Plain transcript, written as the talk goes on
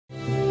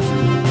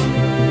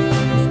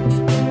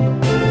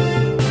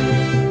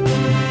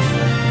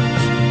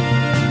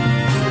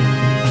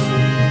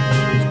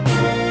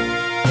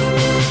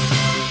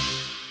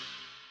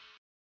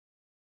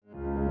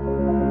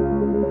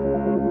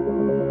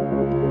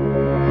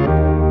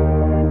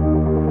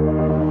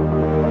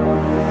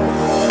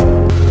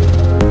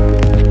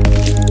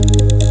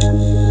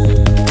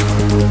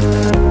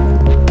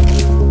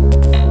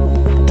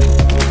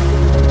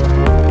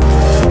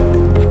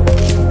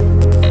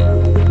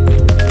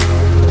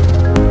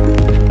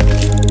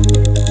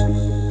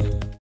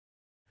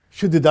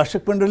শুধু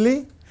দর্শক মণ্ডলী,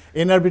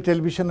 এনআরবি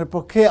টেলিভিশনের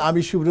পক্ষে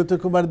আমি সুব্রত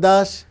কুমার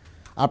দাস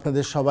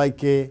আপনাদের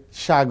সবাইকে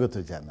স্বাগত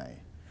জানাই।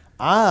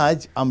 আজ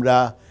আমরা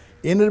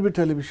এনআরবি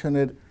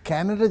টেলিভিশনের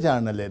কানাডা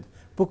জার্নালের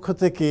পক্ষ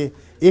থেকে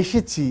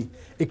এসেছি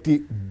একটি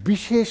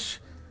বিশেষ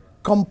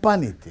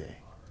কোম্পানিতে,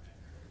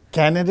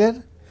 কানাডার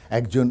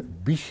একজন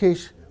বিশেষ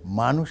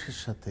মানুষের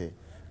সাথে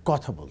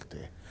কথা বলতে।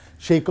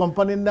 সেই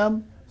কোম্পানির নাম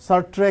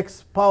সার্ট্রেক্স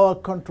পাওয়ার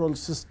কন্ট্রোল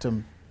সিস্টেম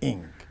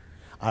ইঙ্ক।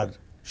 আর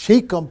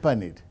সেই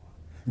কোম্পানির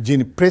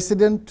যিনি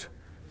প্রেসিডেন্ট,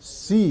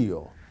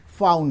 সিইও,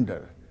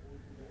 ফাউন্ডার,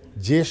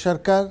 যে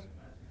সরকার,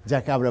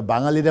 যাকে আমরা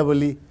বাঙালিরা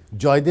বলি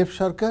জয়দেব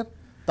সরকার,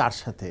 তার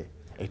সাথে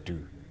একটু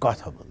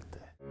কথা বলতে।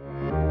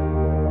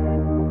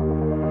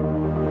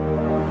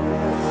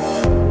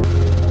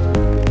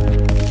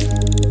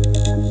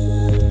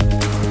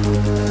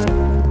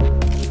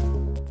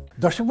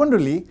 দর্শক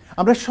মণ্ডলী,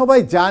 আমরা সবাই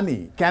জানি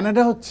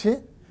কানাডা হচ্ছে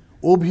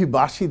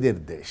অভিবাসীদের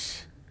দেশ।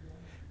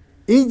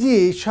 এই যে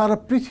সারা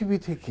পৃথিবী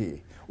থেকে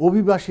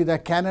অভিবাসীরা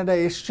কানাডা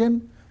এসছেন,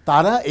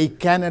 তারা এই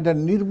কানাডার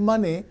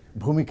নির্মাণে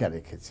ভূমিকা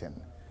রেখেছেন।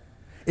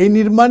 এই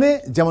নির্মাণে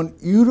যেমন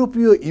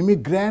ইউরোপীয়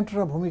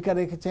ইমিগ্র্যান্টরা ভূমিকা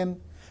রেখেছেন,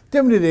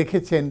 তেমনি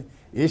রেখেছেন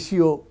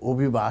এশীয়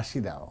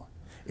অভিবাসীরাও।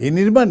 এই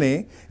নির্মাণে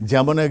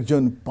যেমন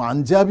একজন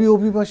পাঞ্জাবি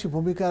অভিবাসী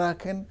ভূমিকা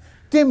রাখেন,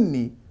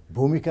 তেমনি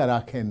ভূমিকা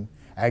রাখেন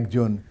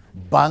একজন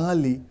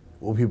বাঙালি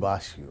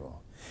অভিবাসীও।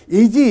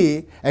 এই যে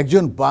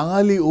একজন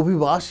বাঙালি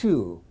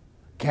অভিবাসীও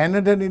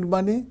কানাডা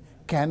নির্মাণে,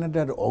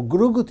 কানাডার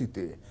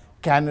অগ্রগতিতে,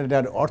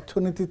 কানাডার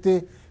অর্থনীতিতে,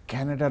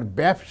 কানাডার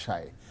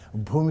ব্যবসায়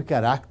ভূমিকা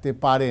রাখতে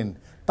পারেন,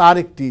 তার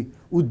একটি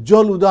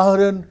উজ্জ্বল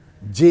উদাহরণ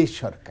যে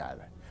সরকার।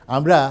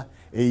 আমরা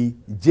এই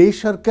যে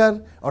সরকার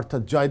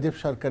অর্থাৎ জয়দেব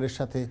সরকারের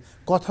সাথে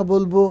কথা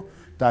বলবো,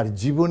 তার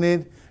জীবনের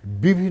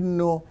বিভিন্ন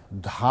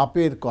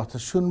ধাপের কথা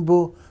শুনব,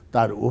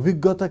 তার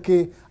অভিজ্ঞতাকে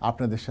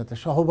আপনাদের সাথে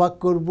সহভাগ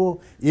করব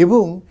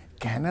এবং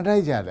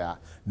কানাডায় যারা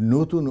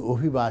নতুন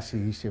অভিবাসী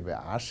হিসেবে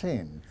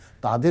আসেন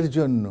তাদের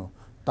জন্য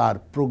তার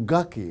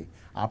প্রজ্ঞাকে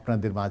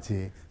আপনাদের মাঝে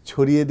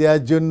ছড়িয়ে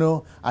দেওয়ার জন্য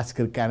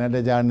আজকের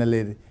কানাডা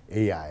জার্নালের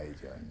এই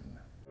আয়োজন।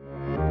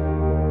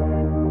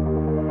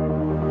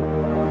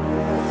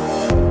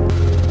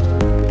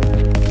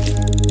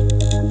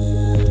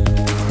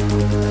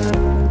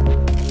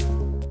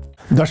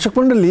 দর্শক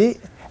মণ্ডলী,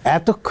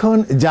 এতক্ষণ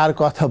যার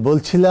কথা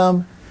বলছিলাম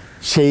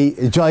সেই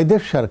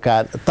জয়দেব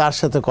সরকার, তার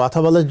সাথে কথা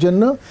বলার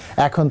জন্য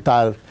এখন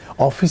তার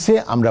অফিসে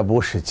আমরা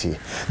বসেছি।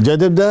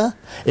 জয়দেব দা,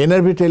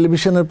 এনআরবি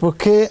টেলিভিশনের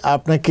পক্ষে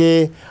আপনাকে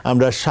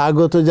আমরা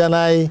স্বাগত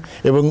জানাই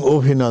এবং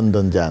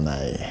অভিনন্দন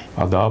জানাই।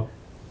 আদাব,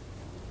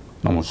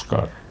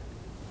 নমস্কার,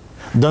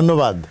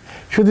 ধন্যবাদ।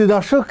 শুধু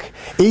দর্শক,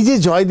 এই যে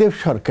জয়দেব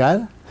সরকার,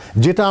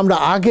 যেটা আমরা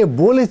আগে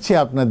বলেছি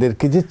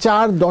আপনাদেরকে যে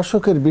 4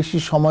 দশকের বেশি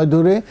সময়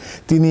ধরে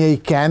তিনি এই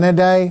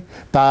কানাডায়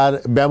তার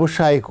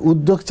ব্যবসায়িক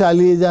উদ্যোগ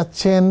চালিয়ে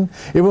যাচ্ছেন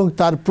এবং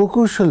তার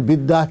প্রকৌশল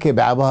বিদ্যাকে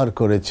ব্যবহার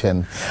করেছেন।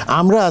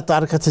 আমরা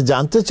তার কাছে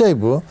জানতে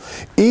চাইব,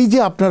 এই যে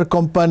আপনার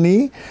কোম্পানি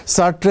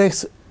সার্ট্রেক্স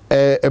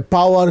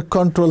পাওয়ার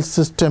কন্ট্রোল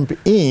সিস্টেম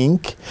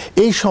ইঙ্ক,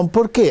 এই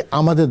সম্পর্কে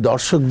আমাদের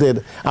দর্শকদের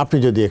আপনি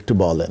যদি একটু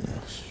বলেন।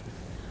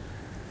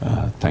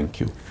 Thank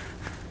you.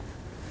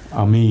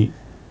 আমি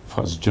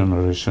ফার্স্ট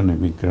জেনারেশন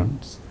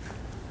ইমিগ্রেন্টস।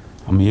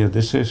 আমি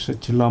এদেশে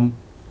এসেছিলাম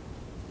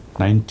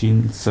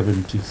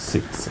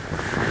 1976।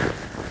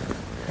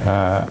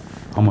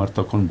 আমার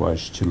তখন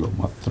বয়স ছিল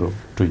মাত্র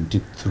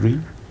 23।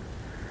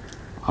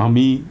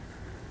 আমি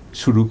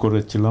শুরু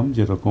করেছিলাম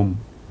যেরকম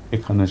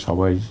এখানে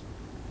সবাই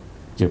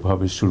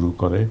যেভাবে শুরু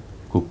করে,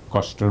 খুব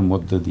কষ্টের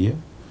মধ্যে দিয়ে।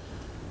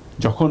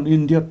 যখন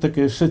ইন্ডিয়ার থেকে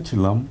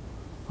এসেছিলাম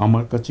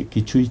আমার কাছে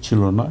কিছুই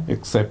ছিল না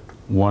এক্সেপ্ট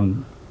 1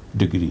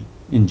 ডিগ্রি,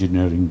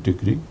 ইঞ্জিনিয়ারিং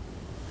ডিগ্রি,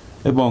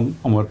 এবং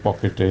আমার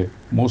পকেটে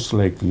মোস্ট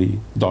লাইকলি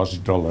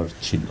 $10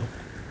 ছিল।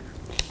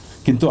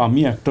 কিন্তু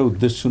আমি একটা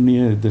উদ্দেশ্য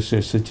নিয়ে এদেশে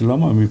এসেছিলাম।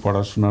 আমি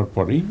পড়াশোনার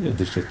পরেই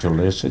এদেশে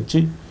চলে এসেছি।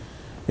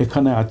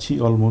 এখানে আছি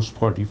অলমোস্ট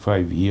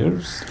 45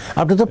 ইয়ার্স।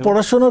 আপনি তো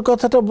পড়াশোনার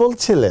কথাটা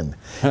বলছিলেন,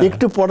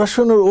 একটু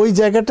পড়াশোনার ওই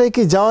জায়গাটায়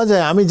কি যাওয়া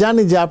যায়? আমি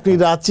জানি যে আপনি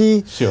রাঁচি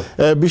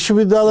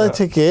বিশ্ববিদ্যালয়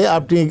থেকে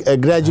আপনি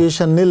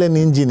গ্র্যাজুয়েশন নিলেন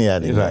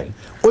ইঞ্জিনিয়ারিং,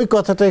 ওই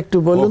কথাটা একটু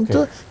বলুন তো,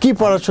 কি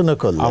পড়াশোনা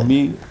করলেন? আমি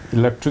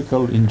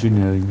ইলেকট্রিক্যাল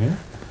ইঞ্জিনিয়ারিংয়ে,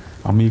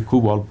 আমি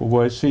খুব অল্প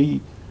বয়সেই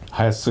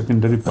হায়ার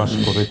সেকেন্ডারি পাস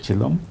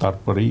করেছিলাম।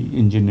 তারপরেই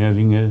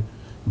ইঞ্জিনিয়ারিংয়ে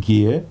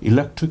গিয়ে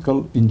ইলেকট্রিক্যাল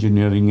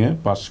ইঞ্জিনিয়ারিংয়ে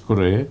পাস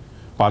করে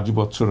 5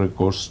 বছরের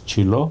কোর্স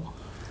ছিল।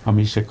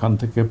 আমি সেখান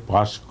থেকে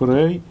পাস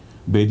করেই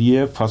বেরিয়ে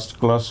ফার্স্ট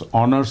ক্লাস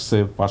অনার্সে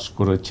পাস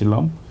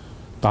করেছিলাম।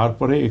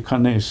 তারপরে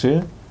এখানে এসে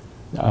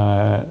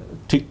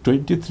ঠিক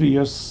 23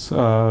 ইয়ার্স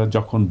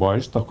যখন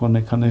বয়স, তখন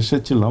এখানে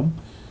এসেছিলাম।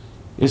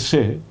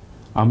 এসে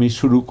আমি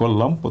শুরু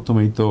করলাম,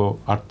 প্রথমেই তো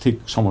আর্থিক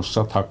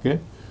সমস্যা থাকে,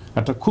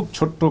 একটা খুব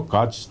ছোট্ট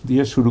কাজ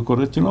দিয়ে শুরু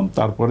করেছিলাম।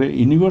 তারপরে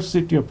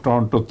ইউনিভার্সিটি অফ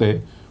টরন্টোতে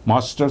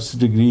মাস্টার্স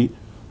ডিগ্রি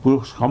পুরো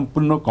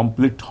সম্পূর্ণ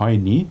কমপ্লিট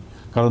হয়নি,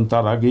 কারণ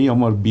তার আগেই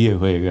আমার বিয়ে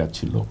হয়ে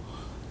গেছিল।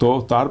 তো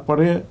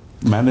তারপরে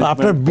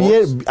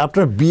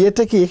আপনার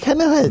বিয়েটা কি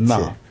এখানে হয়েছে? না,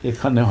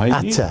 এখানে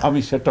হয়নি। আমি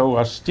সেটাও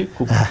আসছি,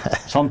 খুব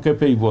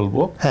সংক্ষেপেই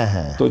বলবো।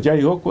 তো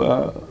যাই হোক,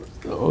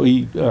 ওই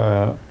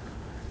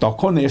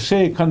তখন এসে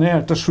এখানে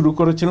একটা শুরু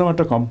করেছিলাম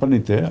একটা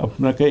কোম্পানিতে।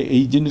 আপনাকে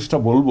এই জিনিসটা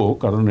বলবো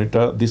কারণ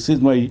এটা this is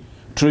my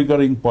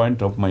triggering point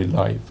of my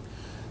life,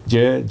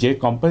 যে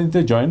কোম্পানিতে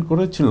জয়েন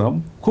করেছিলাম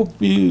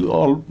খুবই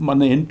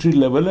মানে এন্ট্রি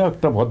লেভেলে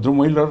একটা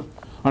ভদ্রমহিলার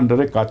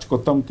আন্ডারে কাজ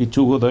করতাম, কিছু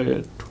বোধহয়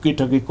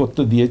টুকিটাকি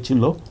করতে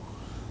দিয়েছিল।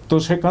 তো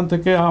সেখান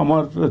থেকে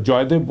আমার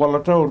জয়দেব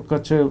বলাটা ওর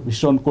কাছে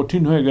ভীষণ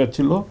কঠিন হয়ে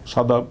গেছিল,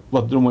 সাদা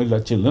ভদ্রমহিলা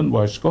ছিলেন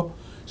বয়স্ক,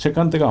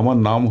 সেখান থেকে আমার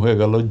নাম হয়ে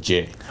গেল জে।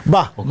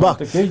 বাহ বাহ,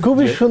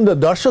 খুবই সুন্দর।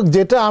 দর্শক,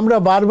 যেটা আমরা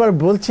বারবার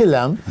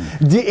বলছিলাম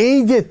যে এই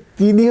যে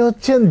তিনি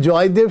হচ্ছেন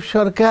জয়দেব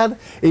সরকার,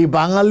 এই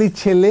বাঙালি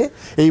ছেলে,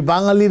 এই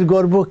বাঙালির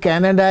গর্ব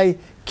ক্যানাডায়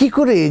কি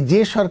করে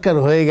যে সরকার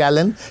হয়ে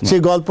গেলেন,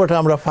 সেই গল্পটা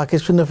আমরা ফাঁকে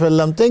শুনে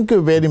ফেললাম। Thank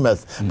you very much,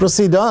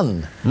 proceed on.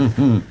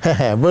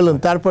 হ্যাঁ বলুন,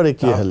 তারপরে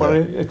কি হলো?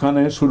 তারপরে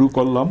এখানে শুরু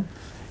করলাম।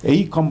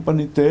 এই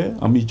কোম্পানিতে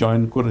আমি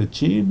জয়েন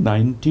করেছি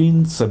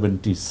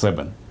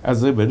 1977 অ্যাজ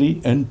এ ভেরি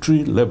এন্ট্রি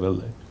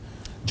লেভেলে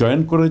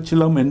জয়েন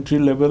করেছিলাম, এন্ট্রি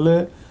লেভেলে।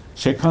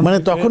 সেখানে মানে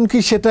তখন কি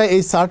সেটা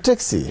এই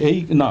সারটেক্সি? এই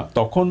না,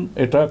 তখন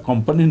এটা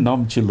কোম্পানির নাম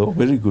ছিল,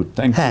 ভেরি গুড,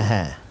 থ্যাংক ইউ।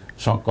 হ্যাঁ,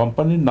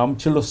 কোম্পানির নাম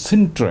ছিল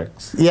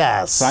সিনট্রেক্স,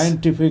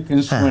 সায়েন্টিফিক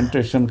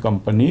ইনস্ট্রুমেন্টেশন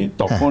কোম্পানি।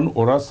 তখন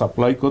ওরা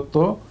সাপ্লাই করত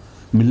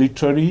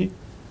military,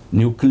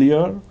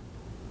 nuclear,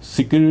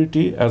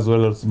 security as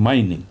well as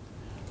mining.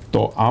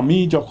 তো আমি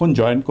যখন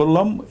জয়েন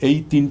করলাম এই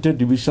তিনটে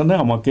ডিভিশনে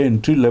আমাকে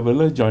এন্ট্রি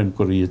লেভেলে জয়েন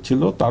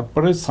করিয়েছিল।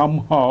 তারপরে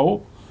সামহাও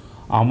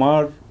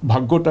আমার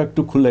ভাগ্যটা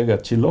একটু খুলে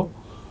গেছিল।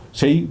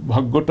 সেই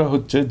ভাগ্যটা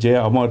হচ্ছে যে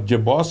আমার যে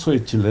বস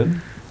হয়েছিলেন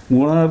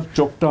ওনার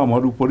চোখটা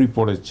আমার উপরই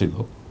পড়েছিল।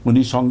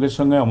 উনি সঙ্গে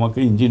সঙ্গে আমাকে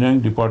ইঞ্জিনিয়ারিং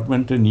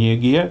ডিপার্টমেন্টে নিয়ে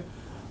গিয়ে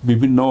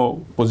বিভিন্ন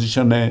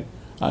পজিশনে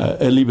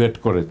এলিভেট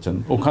করেছেন।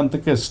 ওখান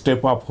থেকে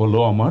স্টেপ আপ হলো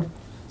আমার।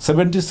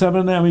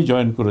 77-এ আমি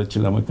জয়েন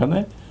করেছিলাম এখানে।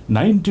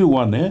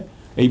 91-এ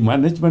এই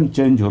ম্যানেজমেন্ট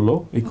চেঞ্জ হলো।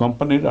 এই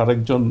কোম্পানির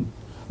আরেকজন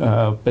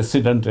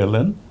প্রেসিডেন্ট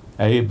এলেন,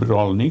 এইব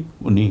রলনিক,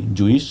 উনি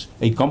জুইশ।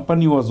 এই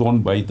company was on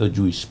by the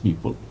Jewish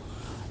people.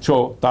 So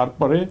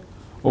তারপরে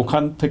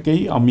ওখান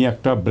থেকেই আমি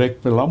একটা ব্রেক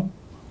পেলাম।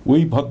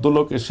 ওই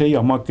ভদ্রলোক এসেই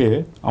আমাকে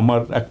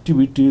আমার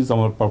অ্যাক্টিভিটিস,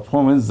 আমার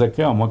পারফরমেন্স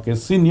দেখে আমাকে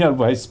সিনিয়র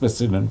ভাইস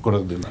প্রেসিডেন্ট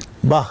করে দিলেন।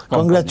 বাহ,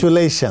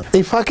 কংগ্রাচুলেশন।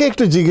 এই ফাঁকে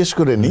একটু জিজ্ঞেস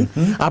করে নি,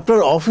 আপনার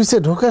অফিসে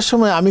ঢোকার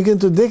সময় আমি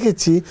কিন্তু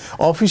দেখেছি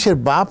অফিসের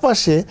বাঁ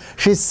পাশে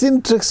সেই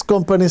সিনট্রেক্স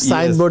কোম্পানির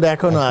সাইনবোর্ড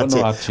এখনো আছে,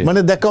 মানে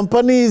the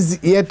company is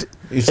yet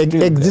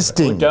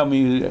existing. এটা আমি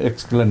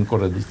এক্সপ্লেন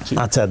করে দিচ্ছি।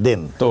 আচ্ছা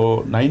দেন। তো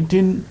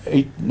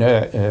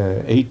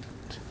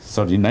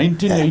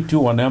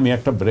 1981-এ আমি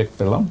একটা ব্রেক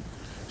পেলাম।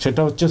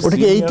 সেটা হচ্ছে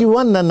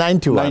 81 না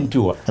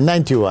 91?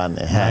 91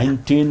 হ্যাঁ।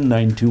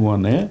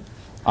 1991-এ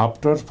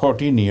after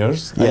 14 years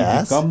I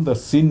become the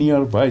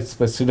senior vice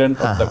president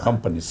of the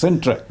company,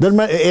 Centrex.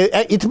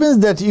 It means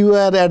that you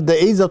are at the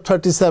age of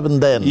 37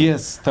 then?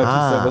 Yes,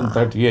 37,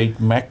 38,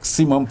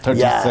 maximum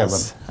 37. Yes.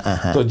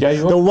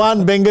 The one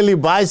Bengali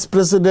vice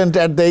president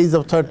at the age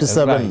of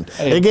 37. Right.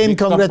 Again,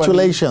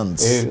 congratulations.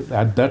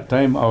 At that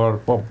time our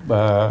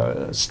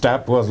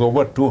staff was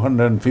over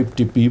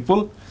 250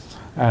 people.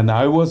 And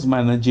I was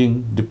managing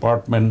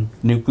department,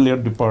 nuclear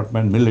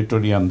department,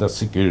 military and the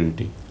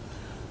security.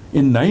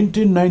 In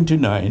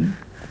 1999,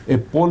 a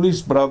Polish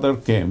brother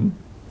came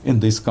in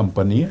this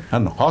company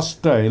and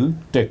hostile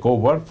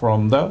takeover from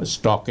the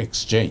stock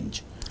exchange.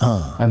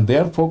 And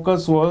their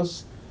focus was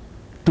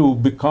to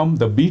become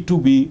the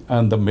B2B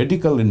and the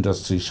medical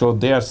industry. So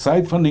they are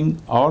siphoning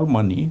our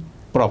money,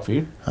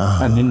 profit,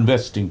 and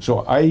investing. So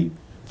I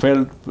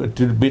felt a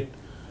little bit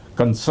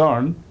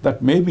concerned that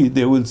maybe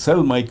they will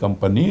sell my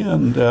company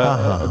and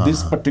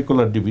these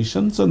particular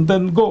divisions and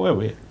then go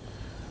away.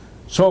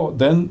 So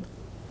then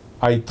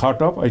I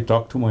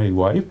talked to my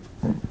wife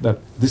that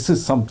this is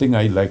something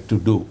I like to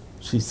do.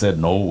 She said,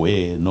 no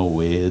way,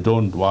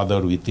 don't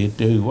bother with it,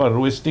 you are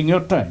wasting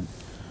your time.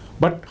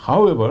 But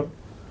however,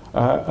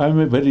 I'm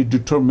a very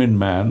determined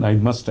man. I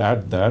must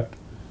add that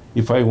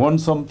if I want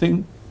something,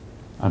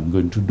 I'm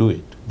going to do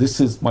it. This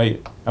is my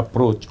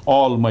approach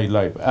all my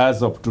life, as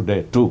of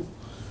today too.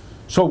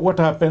 So what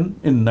happened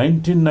in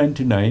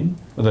 1999,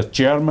 the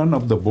chairman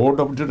of the board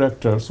of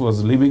directors was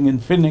living in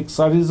Phoenix,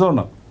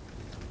 Arizona.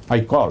 I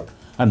called,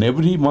 and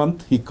every month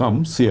he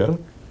comes here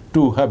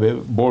to have a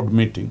board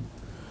meeting.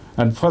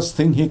 And first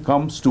thing he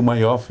comes to my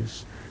office.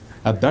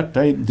 At that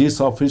time, this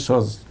office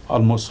was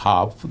almost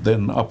half.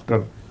 Then after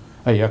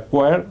I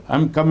acquired,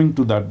 I'm coming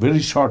to that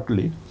very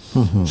shortly.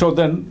 So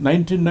then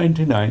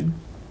 1999,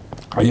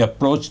 I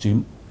approached him.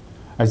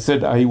 I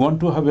said, I want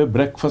to have a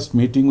breakfast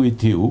meeting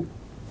with you.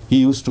 He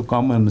used to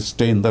come and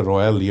stay in the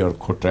Royal York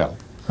Hotel.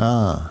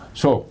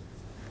 So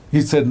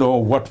he said, no,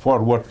 what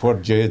for,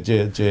 J.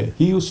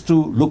 He used to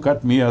look at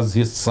me as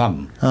his son.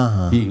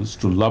 He used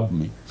to love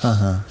me.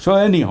 So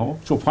anyhow,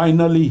 so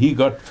finally he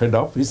got fed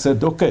up. He said,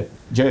 okay,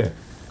 Jay,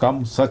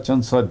 come such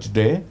and such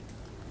day,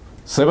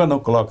 7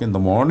 o'clock in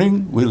the morning,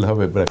 we'll have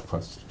a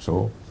breakfast.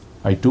 So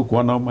I took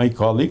one of my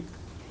colleagues,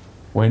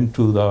 went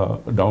to the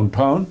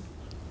downtown,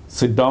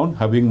 sit down,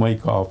 having my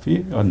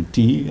coffee and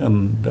tea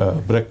and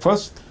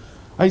breakfast.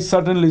 I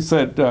suddenly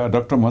said,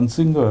 Dr.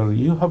 Mansinger,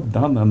 you have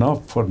done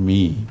enough for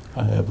me.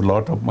 I have a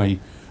lot of my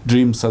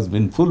dreams has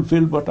been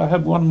fulfilled, but I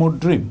have one more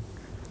dream.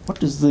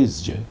 What is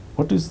this, Jay?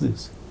 What is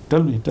this?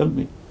 Tell me, tell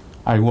me.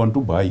 I want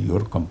to buy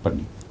your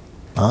company.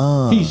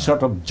 He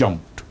sort of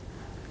jumped.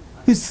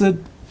 He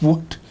said,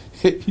 what?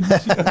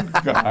 Indian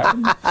guy.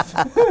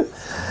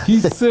 He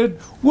said,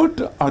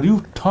 what are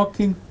you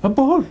talking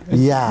about? I said,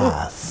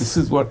 Yes. this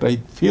is what I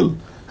feel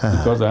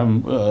because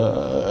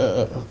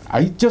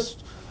I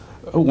just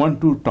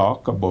want to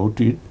talk about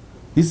it.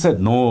 He said,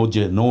 no,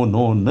 Jay,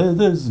 no,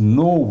 there's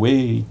no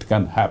way it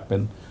can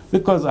happen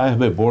because I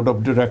have a board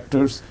of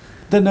directors.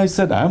 Then I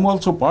said, I'm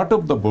also part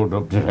of the board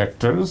of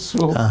directors.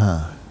 So,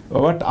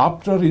 but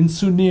after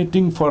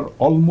insinuating for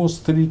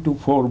almost 3 to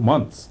 4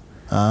 months,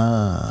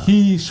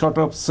 he sort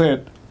of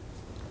said,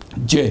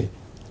 Jay,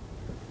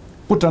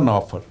 put an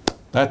offer.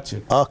 That's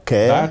it.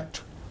 Okay.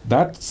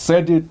 That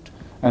said it.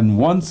 And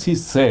once he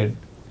said,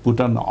 put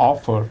an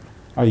offer,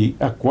 I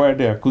acquired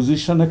an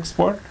acquisition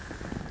expert,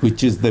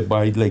 which is the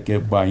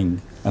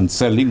buying and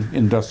selling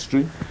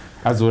industry,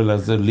 as well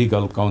as a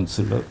legal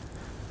counselor.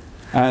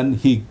 And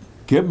he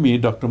gave me,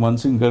 Dr.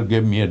 Mansinger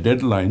gave me a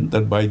deadline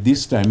that by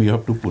this time you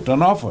have to put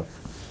an offer.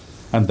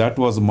 And that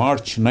was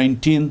March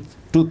 19th,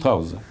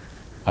 2000.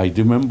 I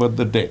remember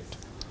the date.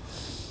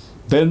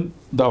 Then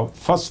the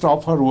first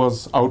offer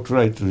was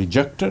outright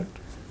rejected.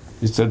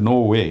 He said, no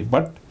way.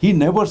 But he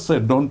never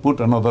said, don't put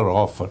another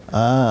offer.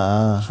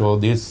 So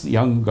this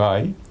young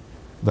guy,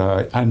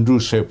 the Andrew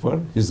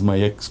Schaefer, is my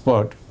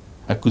expert,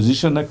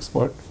 acquisition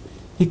expert.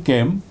 He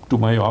came to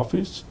my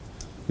office.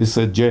 He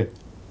said, Jay,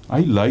 I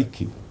like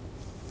you.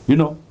 You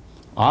know,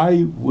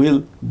 I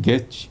will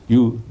get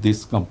you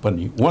this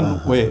company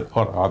one way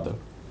or other.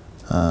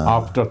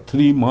 After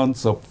 3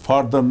 months of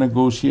further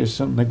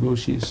negotiation,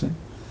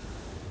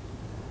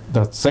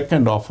 the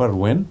second offer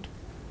went,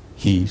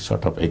 he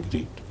sort of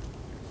agreed.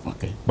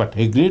 Okay, but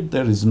agreed,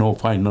 there is no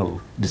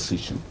final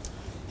decision.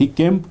 He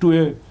came to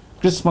a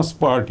Christmas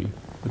party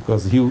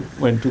because he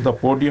went to the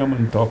podium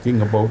and talking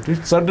about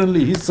it.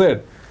 Suddenly he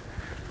said,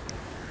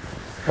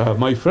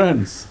 my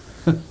friends,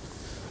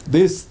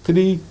 these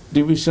 3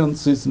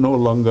 divisions is no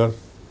longer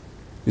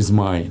is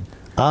mine.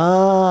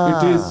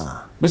 It is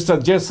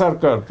Mr. Jay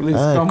Sarkar, please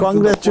come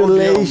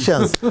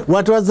congratulations. to the podium.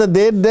 What was the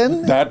date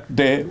then? That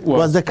day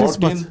was the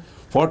Christmas?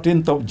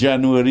 14th of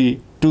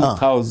January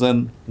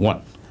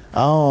 2001.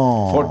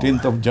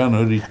 14th of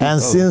January 2000. And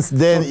since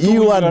then, so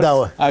you are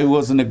the... I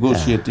was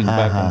negotiating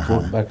back and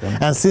forth,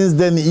 And since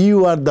then,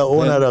 you are the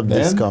owner of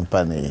this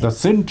company. The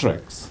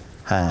Syntrex.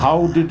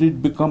 How did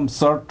it become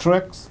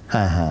Sartrex?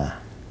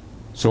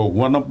 So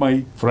one of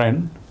my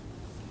friend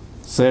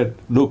said,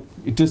 look,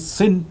 it is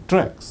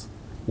Syntrex.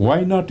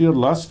 Why not your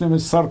last name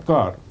is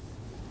Sarkar?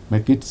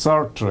 Make it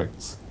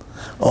Sartrex.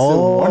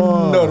 So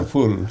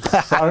wonderful.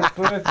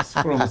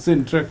 Sartrex from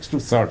Syntrex to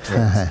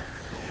Sartrex.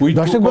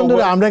 দর্শক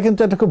বন্ধুরা, আমরা কিন্তু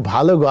একটা খুব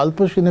ভালো গল্প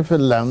শুনে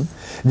ফেললাম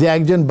যে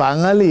একজন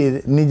বাঙালির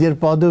নিজের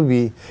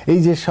পদবি, এই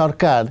যে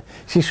সরকার,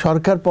 সেই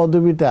সরকার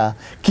পদবিটা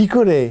কি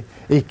করে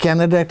এই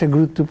কানাডা একটা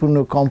গুরুত্বপূর্ণ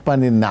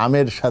কোম্পানির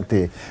নামের সাথে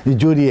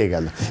জড়িয়ে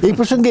গেল। এই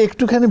প্রসঙ্গে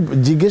একটুখানি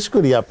জিজ্ঞেস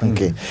করি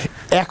আপনাকে,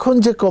 এখন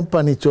যে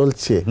কোম্পানি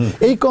চলছে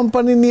এই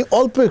কোম্পানি নিয়ে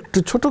অল্প একটু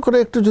ছোট করে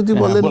একটু যদি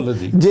বলেন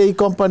যে এই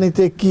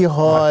কোম্পানিতে কি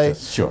হয়,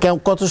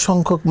 কত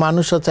সংখ্যক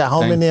মানুষ আছে,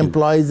 how many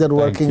employees are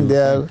working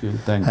দেয়ার।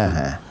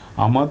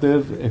 আমাদের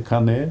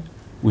এখানে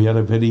we are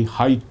a very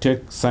high tech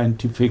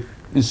scientific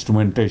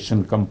instrumentation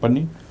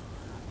company.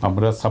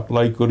 আমরা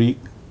সাপ্লাই করি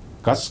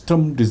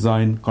custom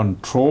design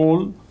control,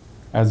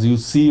 as you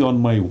see on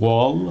my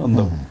wall, on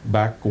the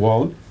back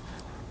wall.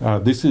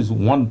 This is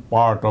one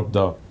part of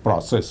the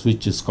process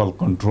which is called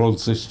control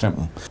system.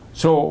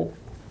 So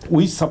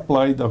we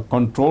supply the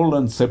control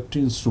and safety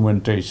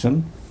instrumentation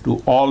to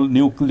all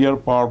nuclear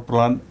power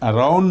plant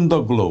around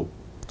the globe,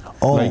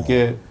 like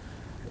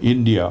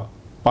India,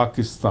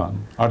 Pakistan,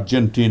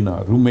 Argentina,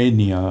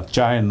 Romania,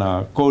 China,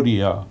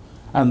 Korea,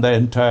 and the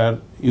entire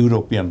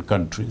European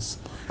countries.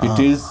 It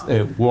is a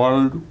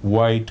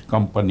worldwide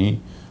company,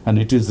 and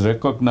it is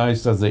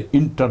recognized as an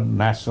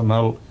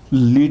international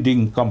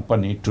leading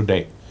company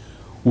today.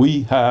 We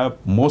have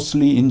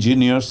mostly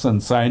engineers and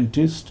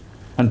scientists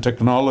and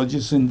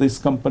technologists in this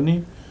company.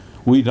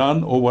 We run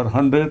over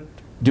 100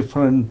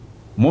 different,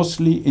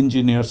 mostly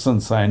engineers and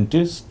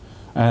scientists,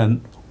 and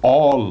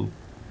all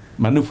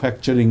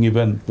manufacturing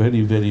even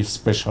very, very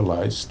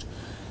specialized.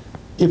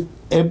 If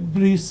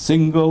every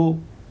single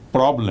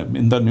problem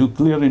in the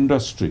nuclear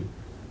industry,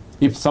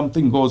 if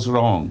something goes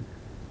wrong,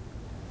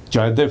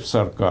 Jaidev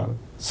Sarkar,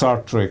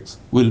 Sartrex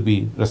will be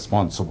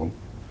responsible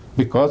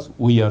because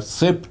we are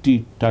safety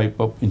type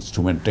of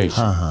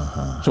instrumentation.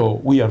 So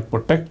we are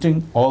protecting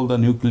all the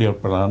nuclear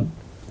plant,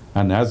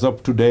 and as of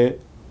today,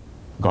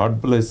 God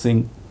blessing,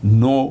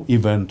 no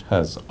event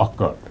has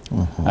occurred.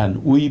 And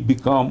we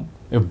become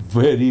a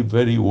very,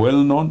 very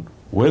well-known,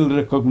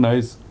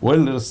 well-recognized,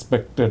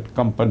 well-respected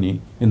company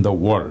in the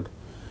world.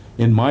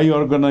 In my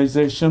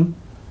organization,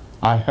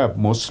 I have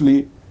mostly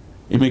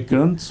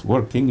immigrants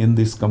working in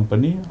this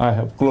company. I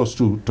have close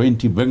to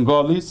 20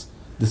 Bengalis.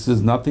 This is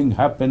nothing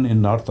happened in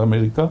North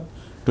America.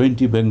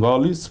 20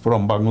 Bengalis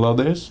from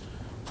Bangladesh,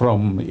 from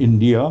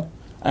India,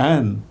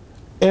 and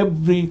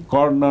every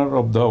corner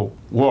of the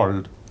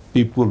world,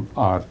 people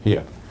are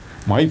here.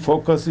 My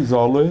focus is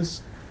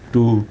always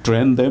to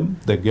train them.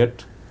 They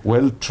get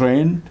well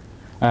trained,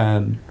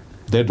 and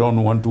they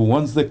don't want to,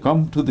 once they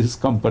come to this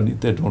company,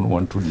 they don't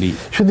want to leave.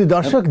 শুধু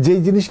দর্শক যে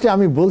জিনিসটা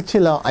আমি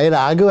বলছিলাম এর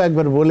আগেও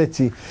একবার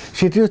বলেছি,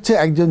 সেটি হচ্ছে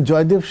একজন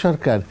জয়দেব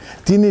সরকার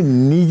তিনি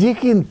নিজে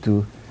কিন্তু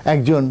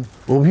একজন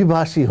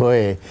অভিবাসী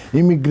হয়ে,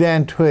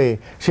 ইমিগ্র্যান্ট হয়ে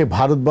সে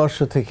ভারতবর্ষ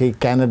থেকে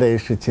কানাডায়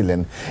এসেছিলেন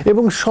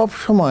এবং সব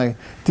সময়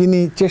তিনি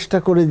চেষ্টা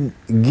করে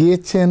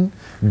গিয়েছেন,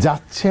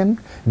 যাচ্ছেন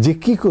যে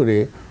কি করে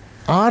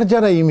আর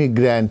যারা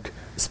ইমিগ্র্যান্ট,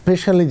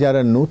 স্পেশালি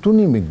যারা নতুন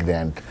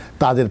ইমিগ্র্যান্ট,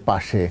 তাদের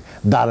পাশে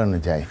দাঁড়ানো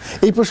যায়।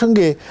 এই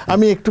প্রসঙ্গে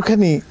আমি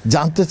একটুখানি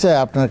জানতে চাই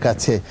আপনার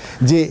কাছে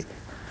যে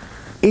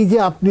এই যে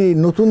আপনি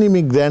নতুন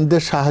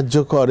ইমিগ্র্যান্টদের সাহায্য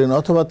করেন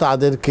অথবা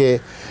তাদেরকে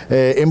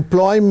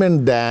এমপ্লয়মেন্ট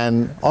দেন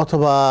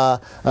অথবা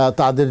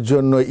তাদের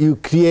জন্য ইউ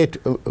ক্রিয়েট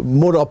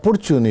মোর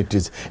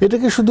অপরচুনিটিস, এটা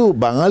কি শুধু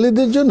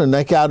বাঙালিদের জন্য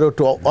নাকি আরও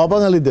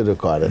অবাঙালিদেরও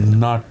করেন?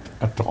 Not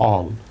at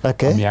all.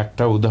 Okay. আমি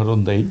একটা উদাহরণ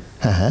দেই।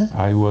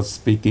 I was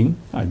speaking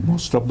at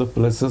most of the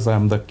places. I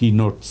am the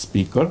keynote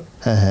speaker.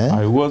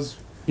 I was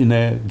in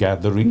a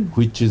gathering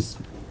which is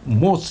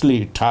mostly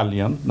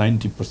Italian,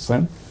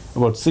 90%,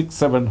 about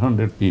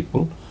 600-700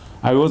 people.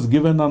 I was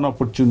given an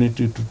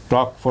opportunity to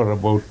talk for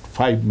about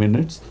 5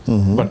 minutes,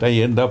 but I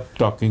end up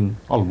talking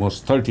almost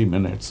 30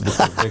 minutes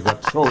because they got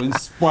so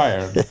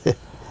inspired.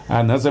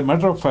 And as a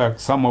matter of fact,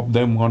 some of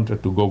them wanted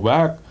to go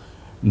back.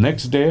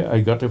 Next day, I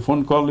got a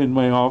phone call in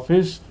my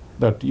office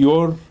that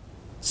your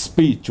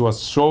speech was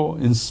so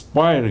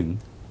inspiring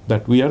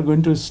that we are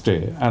going to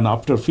stay. And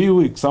after a few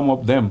weeks, some of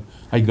them,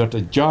 I got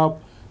a job,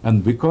 and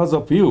because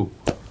of you,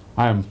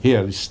 I am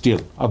here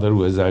still.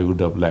 Otherwise, I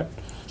would have left.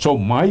 So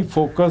my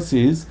focus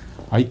is,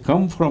 I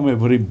come from a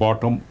very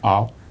bottom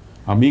up.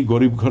 আমি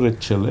গরিব ঘরের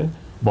ছেলে,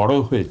 বড়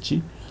হয়েছি।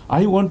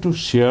 I want to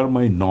share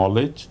my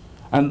knowledge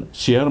and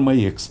share my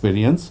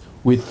experience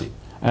with it.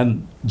 And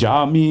যা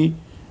আমি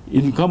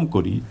income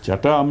করি,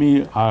 যেটা আমি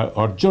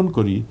অর্জন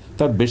করি,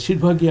 তার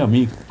বেশিরভাগই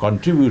আমি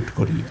কন্ট্রিবিউট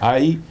করি।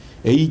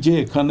 এই যে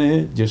এখানে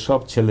যেসব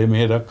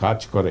ছেলেমেয়েরা কাজ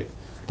করে,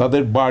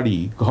 তাদের বাড়ি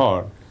ঘর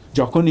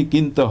যখনই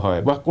কিনতে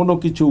হয় বা কোনো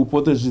কিছু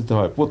উপদেশ দিতে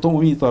হয়,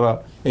 প্রথমেই তারা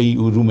এই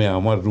রুমে,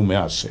 আমার রুমে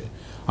আসে।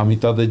 আমি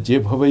তাদের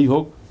যেভাবেই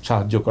হোক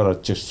সাহায্য করার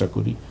চেষ্টা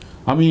করি।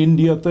 আমি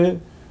ইন্ডিয়াতে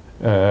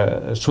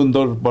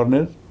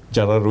সুন্দরবনের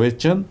যারা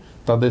রয়েছেন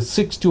তাদের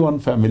 61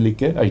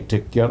 ফ্যামিলিকে I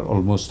take care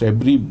almost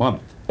every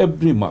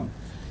month.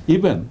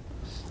 Even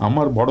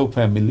আমার বড়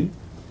ফ্যামিলি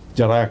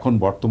যারা এখন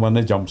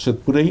বর্তমানে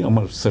জামশেদপুরেই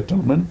আমার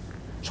সেটেলমেন্ট,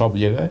 সব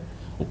জায়গায়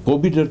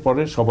কোভিডের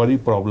পরে সবারই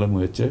প্রবলেম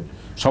হয়েছে,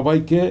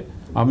 সবাইকে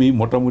আমি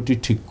মোটামুটি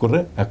ঠিক করে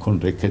এখন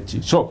রেখেছি।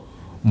 So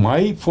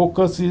my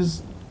focus is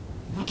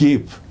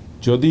give.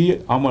 যদি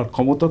আমার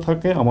ক্ষমতা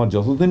থাকে, আমার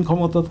যতদিন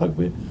ক্ষমতা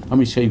থাকবে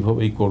আমি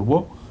সেইভাবেই করব।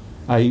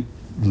 I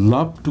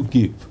love to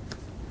give.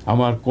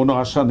 আমার কোনো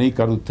আশা নেই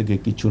কারোর থেকে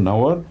কিছু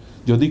নেওয়ার।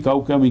 যদি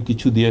কাউকে আমি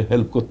কিছু দিয়ে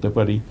হেল্প করতে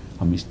পারি,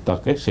 আমি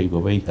তাকে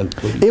সেইভাবেই হেল্প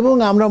করি। এবং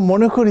আমরা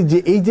মনে করি যে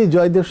এই যে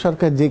জয়দেব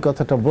সরকার যে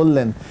কথাটা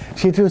বললেন,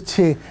 সেটি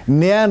হচ্ছে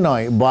নেয়া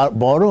নয়,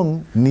 বরং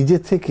নিজে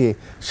থেকে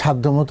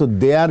সাধ্যমতো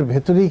দেয়ার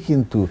ভেতরেই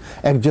কিন্তু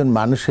একজন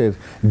মানুষের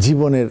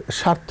জীবনের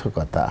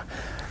সার্থকতা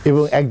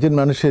এবং একজন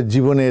মানুষের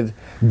জীবনের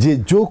যে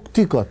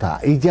যৌক্তিকতা,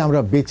 এই যে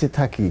আমরা বেঁচে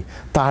থাকি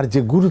তার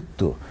যে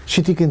গুরুত্ব,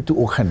 সেটি কিন্তু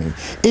ওখানেই।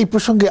 এই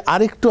প্রসঙ্গে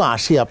আরেকটু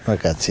আসি আপনার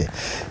কাছে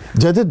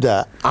জয়দেবদা,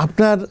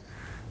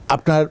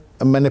 আপনার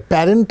মানে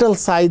প্যারেন্টাল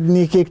সাইড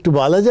নিয়ে কি একটু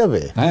বলা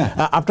যাবে?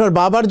 আপনার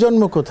বাবার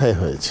জন্ম কোথায়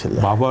হয়েছিল?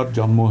 বাবার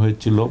জন্ম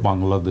হয়েছিল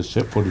বাংলাদেশে,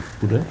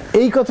 ফরিদপুরে।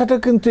 এই কথাটা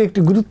কিন্তু একটি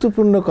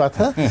গুরুত্বপূর্ণ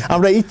কথা,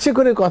 আমরা ইচ্ছে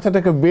করে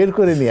কথাটাকে বের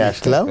করে নিয়ে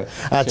আসলাম।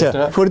 আচ্ছা,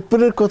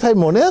 ফরিদপুরের কোথায়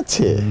মনে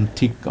আছে?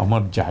 ঠিক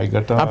আমার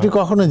জায়গাটা আপনি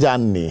কখনো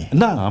যাননি?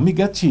 না, আমি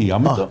গেছি।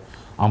 আমি তো,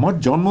 আমার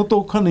জন্ম তো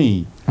ওখানেই।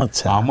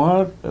 আচ্ছা,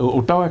 আমার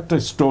ওটাও একটা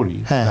story,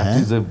 that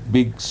is a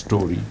big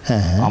story.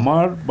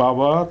 আমার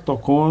বাবা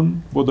তখন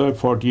বোধহয়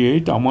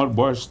 48, আমার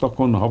বয়স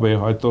তখন হবে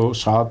হয়তো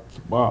 7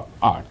 বা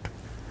 8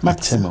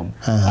 maximum.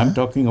 I am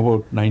talking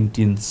about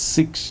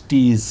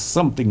 1960s,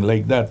 something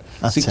like that,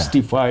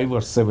 65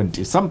 or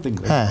 70, something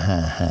like.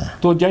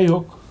 তো যাই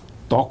হোক,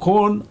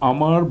 তখন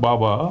আমার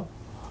বাবা,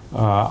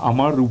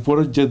 আমার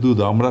উপরের যে দুধ,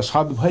 আমরা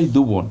 7 ভাই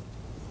 2 বোন,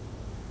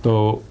 তো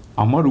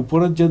আমার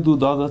উপরের যে 2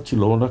 দাদা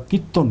ছিল ওরা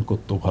কীর্তন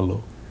করতো,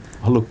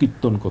 ভালো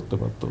কীর্তন করতে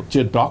পারতো।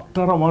 যে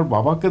ডক্টর আমার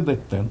বাবাকে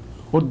দেখতেন,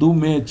 ওর 2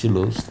 মেয়ে ছিল,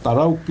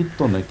 তারাও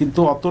কীর্তনে, কিন্তু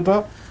অতটা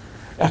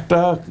একটা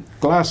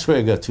ক্লাস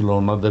হয়ে গেছিল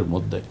ওনাদের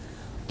মধ্যে।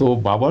 তো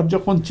বাবার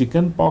যখন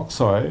চিকেন পক্স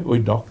হয়, ওই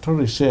ডক্টর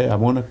এসে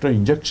এমন একটা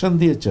ইঞ্জেকশন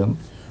দিয়েছেন,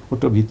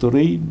 ওটা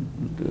ভিতরেই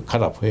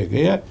খারাপ হয়ে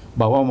গিয়ে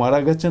বাবা মারা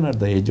গেছেন at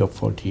the age of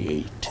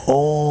 48।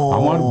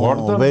 আমার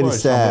বড়দার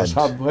বয়স,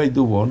 7 ভাই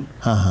 2 বোন,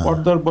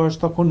 বড়দার বয়স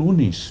তখন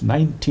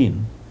 19।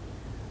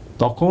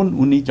 তখন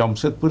উনি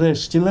জামশেদপুরে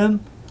এসেছিলেন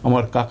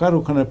আমার কাকার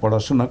ওখানে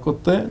পড়াশোনা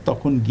করতে।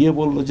 তখন গিয়ে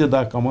বলল যে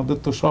দেখ, আমাদের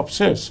তো সব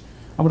শেষ,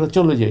 আমরা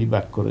চলে যাই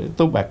ব্যাক করে,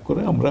 তো ব্যাক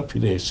করে আমরা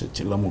ফিরে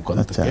এসেছিলাম ওখান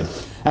থেকে।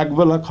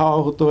 একবেলা খাওয়া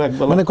হতো,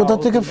 একবেলা মানে কোথা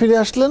থেকে ফিরে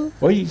আসলেন?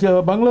 ওই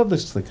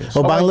বাংলাদেশ থেকে। ও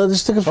বাংলাদেশ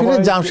থেকে ফিরে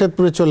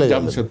জামশেদপুরে চলে গেলেন।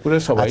 জামশেদপুরে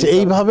সবাই। আচ্ছা,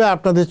 এইভাবে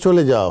আপনাদের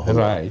চলে যাওয়া হলো।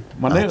 রাইট,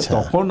 মানে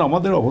তখন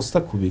আমাদের অবস্থা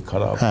খুবই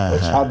খারাপ,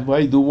 7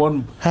 ভাই 2 বোন,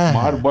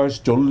 মার বয়স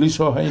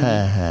 40ও হয়নি,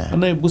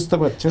 মানে বুঝতে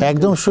পারছেন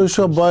একদম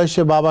শৈশব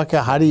বয়সে বাবাকে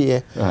হারিয়ে।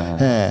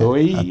 তো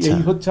এই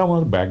হচ্ছে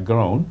আমার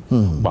ব্যাকগ্রাউন্ড।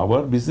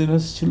 বাবার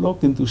বিজনেস ছিল,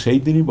 কিন্তু সেই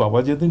দিনই বাবা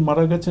যেদিন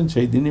মারা গেছেন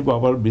সেই দিনই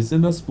বাবার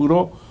বিজনেস পুরো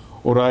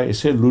ওরা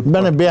এসে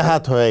মানে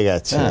বেহাত হয়ে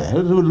গেছে,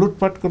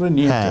 লুটপাট করে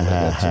নিয়ে চলে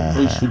গেছে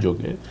ওই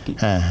সুযোগে।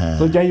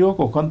 তো যাই হোক,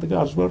 ওখান থেকে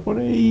আসবার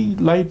পরে এই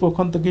লাইফ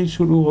ওখান থেকেই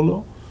শুরু হলো।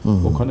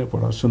 ওখানে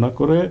পড়াশোনা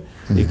করে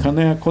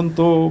এখানে এখন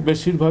তো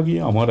বেশিরভাগই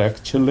আমার এক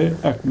ছেলে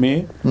এক মেয়ে,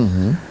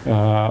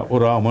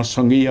 ওরা আমার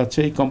সঙ্গেই আছে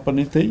এই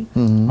কোম্পানিতেই।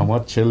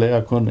 আমার ছেলে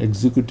এখন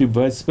এক্সিকিউটিভ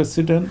ভাইস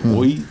প্রেসিডেন্ট,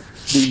 ওই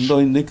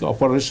দৈনিক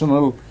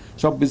অপারেশনাল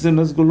সব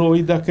বিজনেসগুলো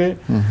ওই দেখে।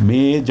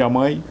 মেয়ে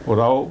জামাই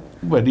ওরাও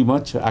ভেরি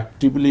মাচ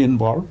অ্যাক্টিভলি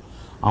ইনভলভ।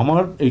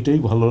 আমার এইটাই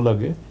ভালো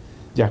লাগে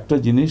যে একটা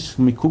জিনিস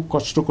আমি খুব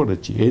কষ্ট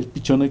করেছি, এর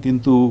পিছনে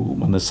কিন্তু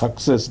মানে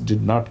success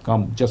did not come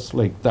just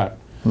like that.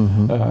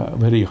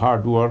 Very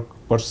hard work,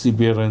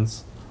 perseverance,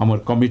 আমার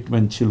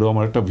কমিটমেন্ট ছিল,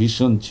 আমার একটা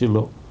ভিশন ছিল,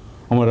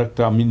 আমার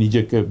একটা, আমি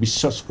নিজেকে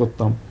বিশ্বাস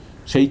করতাম।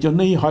 সেই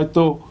জন্যই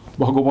হয়তো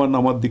ভগবান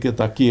আমার দিকে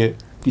তাকিয়ে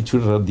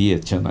কিছুটা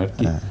দিয়েছেন আর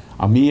কি।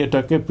 আমি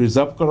এটাকে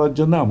প্রিজার্ভ করার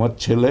জন্য আমার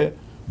ছেলে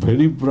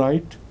very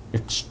bright,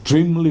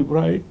 extremely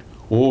bright,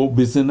 O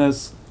business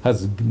has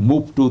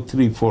moved to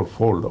 3-4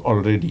 fold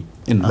already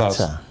in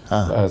last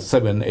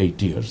 7-8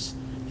 years.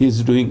 He is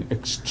doing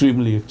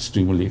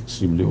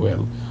extremely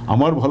well.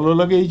 আমার ভালো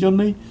লাগে এই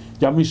জন্যই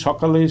যে আমি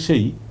সকালে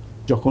এসেই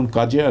যখন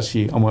কাজে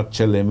আসি, আমার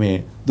ছেলে মেয়ে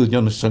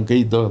দুজনের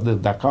সঙ্গেই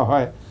দেখা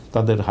হয়,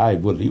 তাদের হাই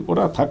বলি।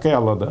 ওরা থাকে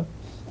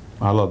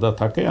আলাদা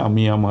থাকে,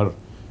 আমি আমার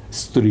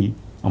স্ত্রী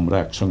আমরা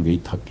একসঙ্গেই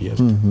থাকি আর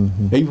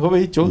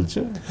এইভাবেই চলছে।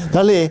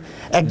 তাহলে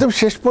একদম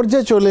শেষ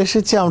পর্যায়ে চলে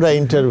এসেছি আমরা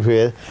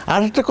ইন্টারভিউয়ের।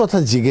 আর একটা কথা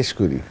জিজ্ঞেস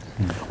করি,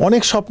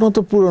 অনেক স্বপ্ন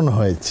তো পূরণ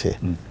হয়েছে,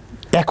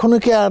 এখনো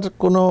কি আর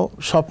কোনো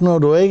স্বপ্ন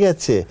রয়ে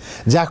গেছে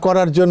যা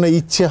করার জন্য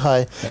ইচ্ছে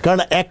হয়?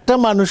 কারণ একটা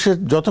মানুষের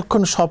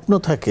যতক্ষণ স্বপ্ন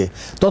থাকে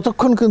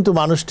ততক্ষণ কিন্তু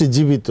মানুষটি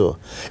জীবিত,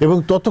 এবং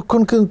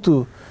ততক্ষণ কিন্তু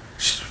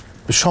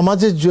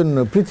সমাজের জন্য,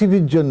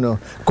 পৃথিবীর জন্য,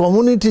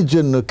 কমিউনিটির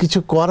জন্য কিছু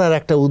করার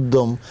একটা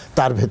উদ্যম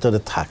তার ভেতরে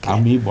থাকে।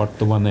 আমি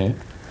বর্তমানে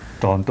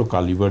টরন্টো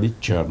কালীবাড়ির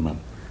চেয়ারম্যান,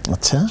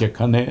 আচ্ছা,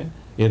 যেখানে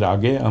এর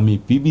আগে আমি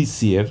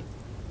পিবিসি এর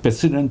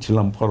প্রেসিডেন্ট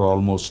ছিলাম ফর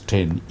অলমোস্ট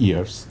 10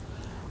 years।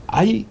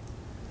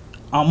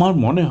 আমার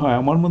মনে হয়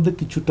আমার মধ্যে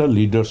কিছুটা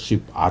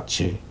লিডারশিপ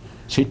আছে,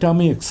 সেটা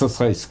আমি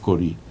এক্সারসাইজ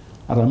করি।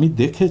 আর আমি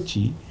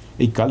দেখেছি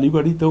এই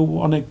কালীবাড়িতেও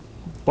অনেক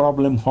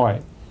প্রবলেম হয়,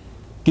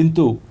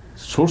 কিন্তু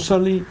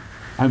socially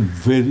I am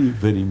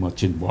very much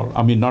involve.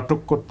 আমি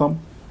নাটক করতাম,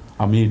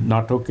 আমি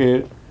নাটকের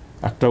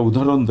একটা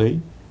উদাহরণ দেই,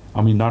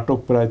 আমি নাটক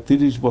প্রায়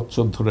 30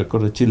 বছর ধরে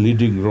করেছি,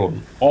 leading role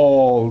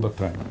all the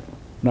time.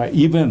 না,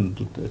 ইভেন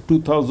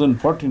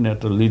 2014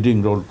 একটা লিডিং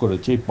রোল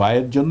করেছি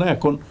পায়ের জন্য।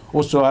 এখন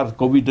অবশ্য আর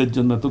কোভিডের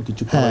জন্য তো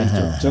কিছু করাই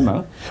যাচ্ছে না।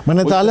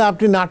 মানে তাহলে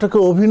আপনি নাটকে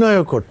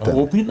অভিনয়ও করতেন?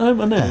 অভিনয়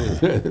মানে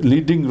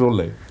লিডিং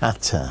রোলে।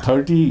 আচ্ছা,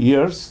 30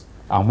 years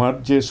আমার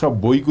যে সব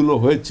বইগুলো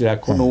হয়েছে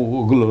এখনো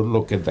ওগুলো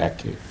লোকে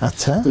দেখে।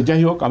 আচ্ছা, তো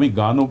যাই হোক, আমি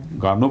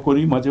গানও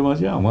করি মাঝে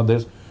মাঝে। আমাদের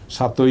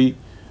 7ই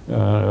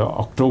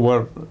অক্টোবর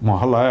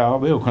মহালয়া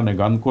হবে, ওখানে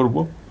গান করব।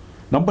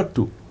 নাম্বার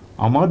 2,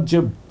 আমার যে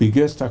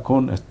বিগেস্ট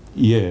এখন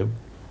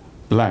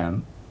প্ল্যান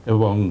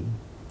এবং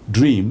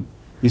dream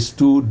is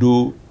to do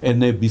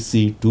NABC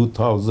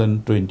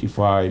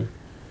 2025।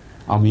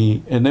 আমি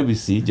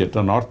NABC, যেটা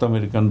নর্থ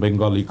আমেরিকান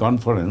বেঙ্গলি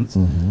কনফারেন্স,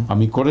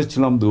 আমি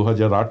করেছিলাম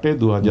 2008-এ,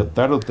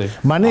 2013-তে।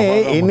 মানে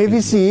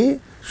NABC,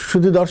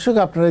 শুধু দর্শক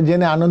আপনারা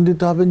জেনে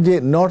আনন্দিত হবেন যে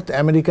নর্থ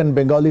আমেরিকান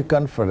বেঙ্গলি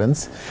কনফারেন্স,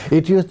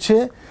 এটি হচ্ছে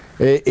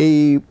এই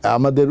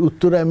আমাদের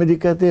উত্তর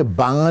আমেরিকাতে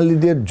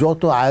বাঙালিদের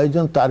যত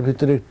আয়োজন তার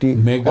ভিতরে একটি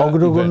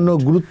অগ্রগণ্য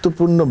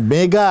গুরুত্বপূর্ণ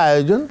মেগা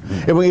আয়োজন।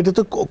 এবং এটা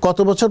তো কত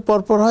বছর পর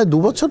পর হয়? 2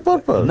 বছর পর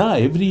পর না,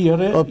 এভরি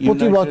ইয়ারে,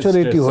 প্রতি বছর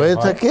এটি হয়ে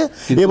থাকে।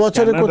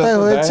 এবছরে কোথায়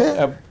হয়েছে?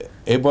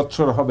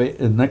 এবছর হবে,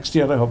 নেক্সট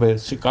ইয়ারে হবে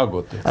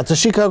শিকাগোতে। আচ্ছা,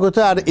 শিকাগোতে।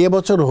 আর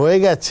এবছর হয়ে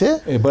গেছে,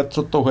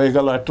 এবছর তো হয়ে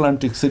গেল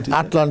আটলান্টিক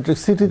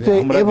সিটিতে।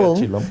 এবং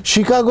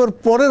শিকাগোর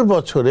পরের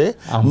বছরে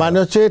মানে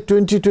হচ্ছে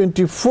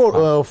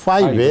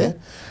 2025-এ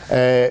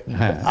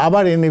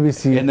আবার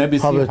NABC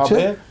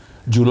হবে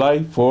July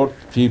 4th,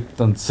 5th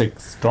and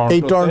 6th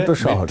এই টরন্টো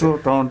শহরে,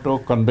 টরন্টো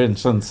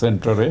কনভেনশন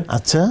সেন্টারে।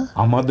 আচ্ছা,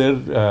 আমাদের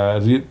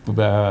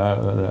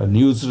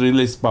নিউজ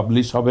রিলিজ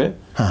পাবলিশ হবে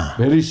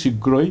ভেরি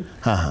শীঘ্রই।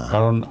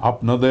 কারণ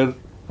আপনাদের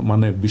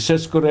মানে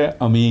বিশেষ করে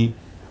আমি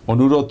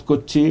অনুরোধ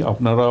করছি,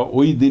 আপনারা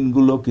ওই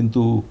দিনগুলো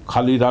কিন্তু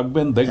খালি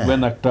রাখবেন। দেখবেন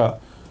একটা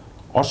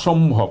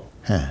অসম্ভব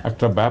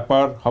একটা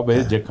ব্যাপার হবে,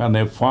 যেখানে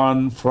fun,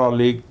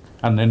 ফ্রলিক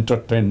and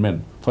entertainment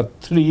for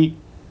 3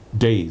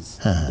 days.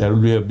 There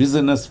will be a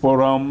business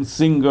forum,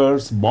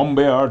 singers,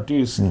 Bombay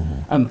artists,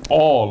 and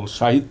all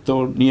সাহিত্য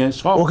নিয়ে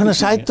সব ওখানে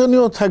সাহিত্য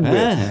নিয়েও থাকবে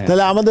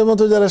তাহলে আমাদের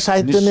মতো যারা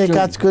সাহিত্য নিয়ে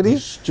কাজ করি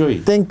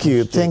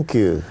থ্যাংক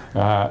ইউ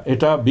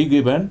এটা বিগ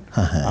ইভেন্ট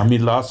আমি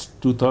লাস্ট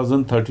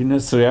 2013 এ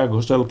শ্রেয়া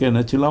ঘোষালকে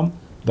এনেছিলাম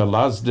the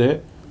last day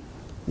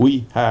we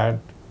had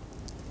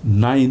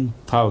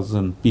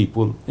 9,000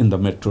 people in the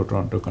Metro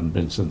Toronto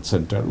Convention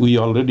Center. We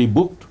already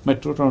booked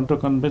Metro Toronto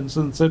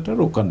Convention Center.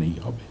 ওখানেই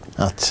হবে।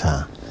 আচ্ছা,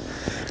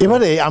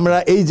 এবারে আমরা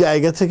এই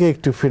জায়গা থেকে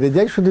একটু ফিরে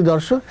যাই। শুধু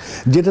দর্শক,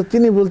 যেটা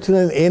তিনি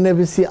বলছিলেন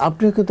এনএবিসি,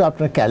 আপনিও কিন্তু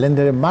আপনার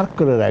ক্যালেন্ডারে মার্ক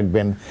করে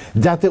রাখবেন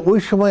যাতে ওই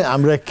সময়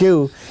আমরা কেউ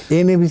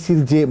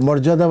এনএবিসির যে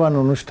মর্যাদাবান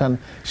অনুষ্ঠান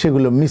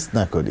সেগুলো মিস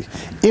না করি।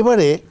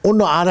 এবারে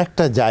অন্য আর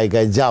একটা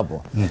জায়গায় যাব,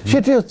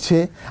 সেটি হচ্ছে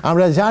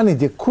আমরা জানি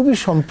যে খুবই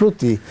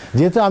সম্প্রতি,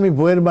 যেহেতু আমি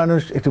বইয়ের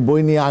মানুষ, একটু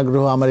বই নিয়ে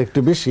আগ্রহ আমার একটু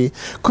বেশি,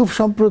 খুব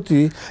সম্প্রতি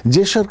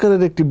যে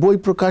সরকারের একটি বই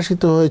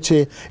প্রকাশিত হয়েছে,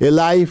 এ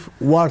লাইফ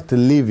ওয়ার্থ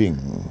লিভিং,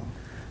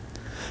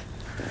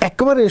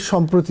 একেবারে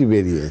সম্প্রতি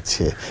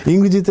বেরিয়েছে,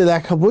 ইংরেজিতে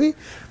লেখা বই।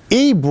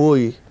 এই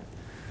বই,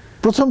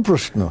 প্রথম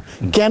প্রশ্ন,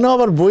 কেন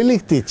আবার বই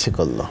লিখতে ইচ্ছে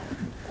করলো?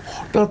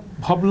 হঠাৎ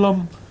ভাবলাম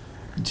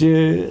যে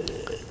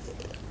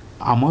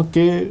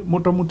আমাকে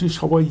মোটামুটি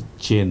সবাই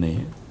চেনে,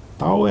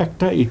 তাও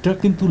একটা এটা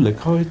কিন্তু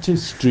লেখা হয়েছে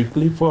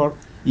strictly for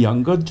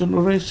younger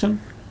generation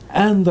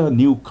and the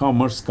new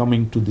কামার্স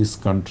coming to this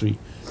country.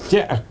 যে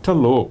একটা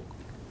লোক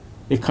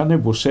এখানে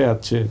বসে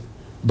আছে,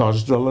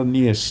 $10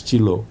 নিয়ে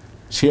এসেছিল,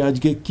 সে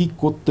আজকে কি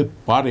করতে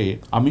পারে,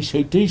 আমি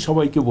সেইটাই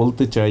সবাইকে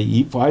বলতে চাই,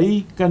 if I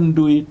can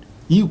do it,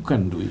 you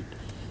can do it.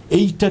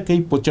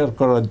 এইটাকেই প্রচার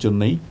করার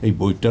জন্যই এই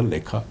বইটা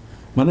লেখা।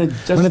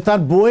 মানে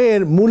তার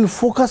বইয়ের মূল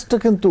ফোকাসটা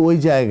কিন্তু ওই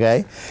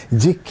জায়গায়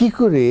যে কি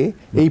করে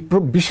এই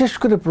বিশেষ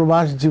করে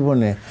প্রবাস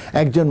জীবনে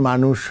একজন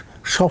মানুষ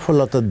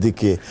সফলতার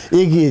দিকে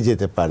এগিয়ে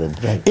যেতে পারেন।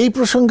 এই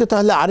প্রসঙ্গে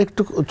তাহলে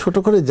আরেকটু ছোট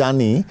করে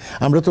জানি,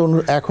 আমরা তো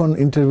এখন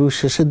ইন্টারভিউ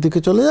শেষের দিকে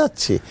চলে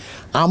যাচ্ছি,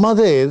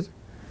 আমাদের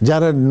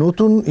যারা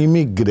নতুন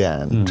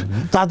ইমিগ্র্যান্ট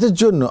তাদের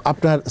জন্য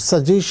আপনার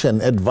সাজেশন,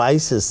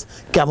 অ্যাডভাইসেস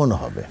কেমন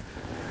হবে?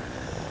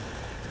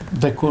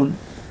 দেখুন,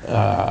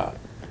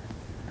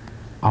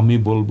 আমি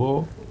বলবো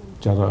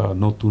যারা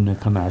নতুন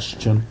এখানে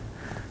আসছেন,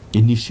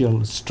 initial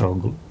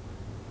struggle,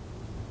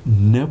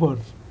 never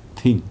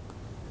think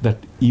that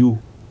you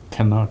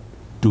cannot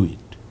do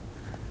it.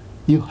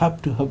 You have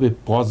to have a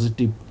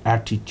positive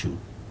attitude,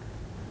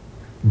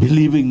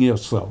 believing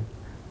yourself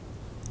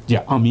যে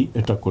আমি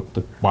এটা করতে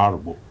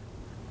পারবো।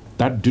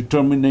 That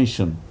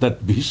determination, that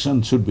vision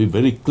should be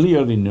very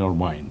clear in your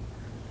mind.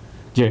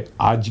 যে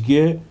আজকে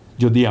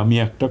যদি আমি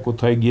একটা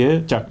কোথায় গিয়ে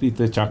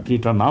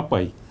চাকরিটা না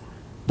পাই,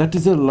 that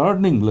is a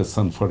learning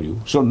lesson for you.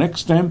 So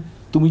next time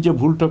তুমি যে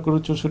ভুলটা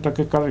করেছো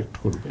সেটাকে কারেক্ট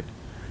করবে।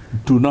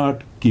 Do not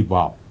give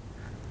up.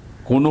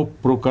 কোনো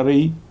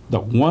প্রকারেই,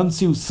 the once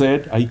you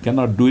said I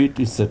cannot do it,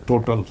 is a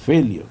total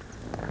failure.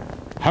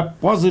 Have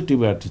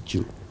positive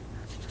attitude.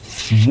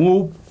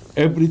 Move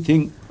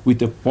everything with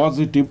a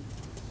positive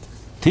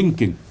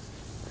thinking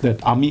that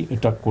আমি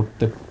এটা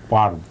করতে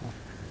পারবো।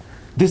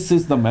 This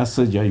is the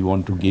message I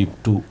want to give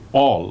to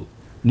all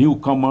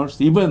newcomers,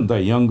 even the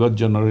younger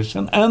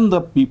generation and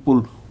the people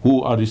who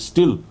are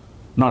still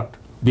not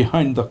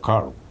behind the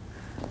curve.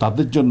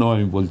 তাদের জন্য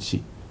আমি বলছি,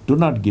 do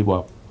not give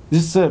up.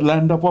 This is a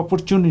land of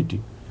opportunity.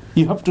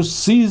 You have to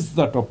seize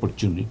that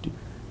opportunity.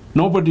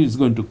 Nobody is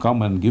going to come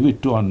and give it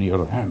to on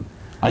your hand.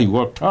 I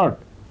worked hard.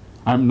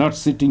 I'm not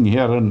sitting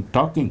here and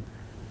talking.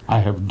 I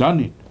have done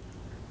it.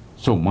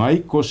 So my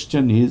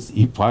question is,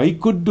 if I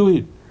could do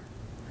it,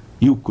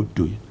 you could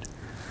do it.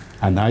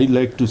 And I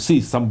like to see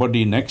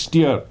somebody next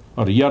year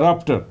or year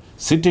after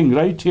sitting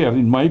right here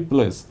in my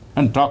place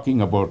and talking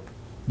about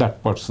that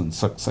person's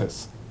success.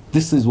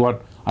 This is what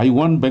I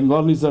want.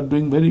 Bengalis are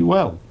doing very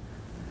well.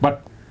 But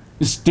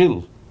still,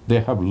 they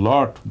have a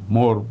lot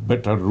more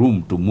better room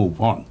to move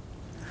on.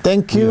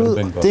 Thank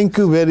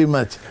you very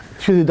much.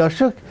 শুধু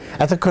দর্শক,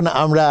 এতক্ষণ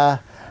আমরা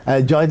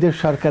জয়দেব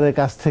সরকারের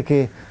কাছ থেকে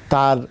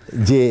তার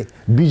যে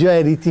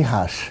বিজয়ের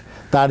ইতিহাস,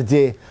 তার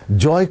যে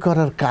জয়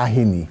করার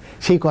কাহিনী,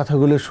 সেই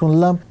কথাগুলো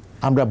শুনলাম।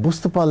 আমরা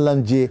বুঝতে পারলাম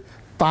যে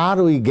তার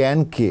ওই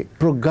জ্ঞানকে,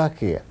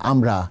 প্রজ্ঞাকে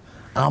আমরা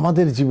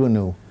আমাদের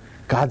জীবনেও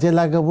কাজে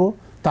লাগাবো।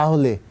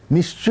 তাহলে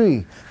নিশ্চয়ই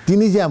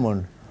তিনি যেমন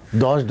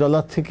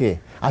 $10 থেকে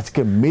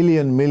আজকে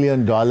মিলিয়ন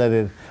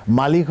ডলারের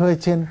মালিক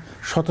হয়েছেন,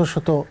 শত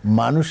শত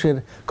মানুষের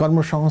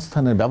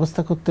কর্মসংস্থানের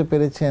ব্যবস্থা করতে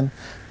পেরেছেন,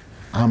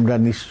 আমরা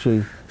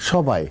নিশ্চয়ই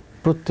সবাই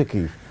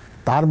প্রত্যেকেই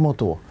তার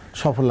মতো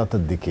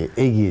সফলতার দিকে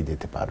এগিয়ে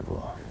যেতে পারবো।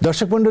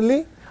 দর্শক মণ্ডলী,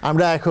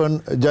 আমরা এখন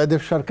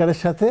জয়দেব সরকারের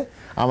সাথে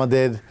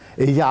আমাদের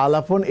এই যে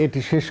আলাপন, এটি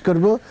শেষ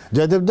করব।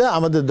 জয়দেব দা,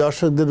 আমাদের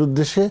দর্শকদের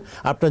উদ্দেশ্যে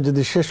আপনার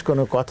যদি শেষ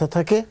কোনো কথা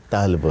থাকে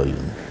তাহলে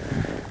বলুন।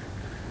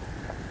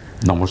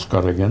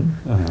 নমস্কার again,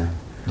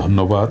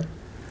 ধন্যবাদ।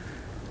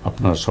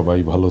 আপনারা সবাই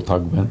ভালো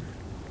থাকবেন,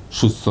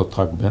 সুস্থ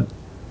থাকবেন।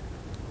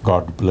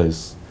 God bless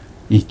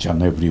each and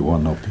every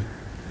one of you.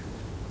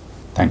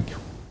 Thank you.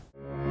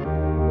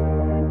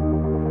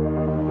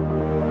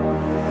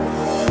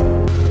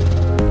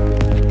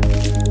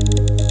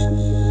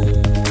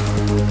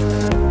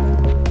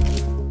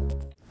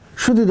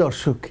 শুধু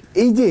দর্শক,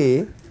 এই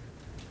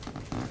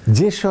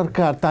যে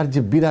সরকার তার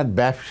যে বিরাট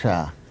ব্যবসা,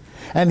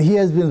 and he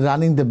has been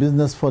running the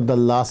business for the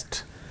last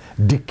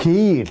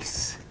decades,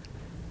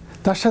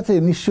 তার সাথে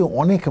নিশ্চয়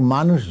অনেক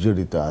মানুষ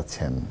জড়িত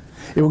আছেন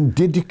এবং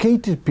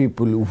dedicated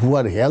people who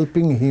are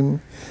helping him,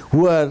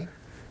 who are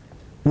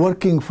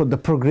working for the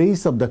progress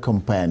of the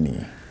company.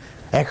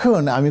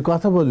 এখন আমি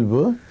কথা বলবো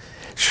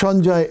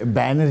সঞ্জয়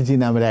ব্যানার্জি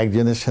নামের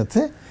একজনের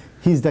সাথে।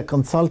 He is the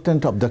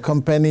consultant of the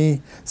company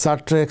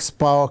Sartrex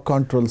Power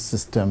Control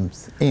Systems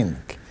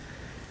Inc.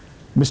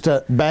 Mr.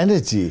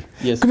 Banerjee,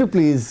 Yes. could you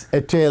please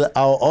tell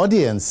our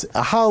audience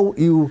how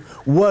you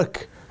work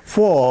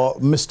for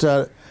Mr.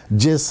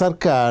 J.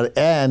 Sarkar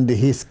and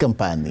his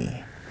company?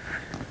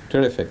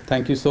 Terrific.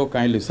 Thank you so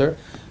kindly, sir.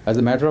 As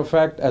a matter of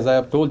fact, as I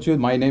have told you,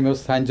 my name is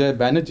Sanjay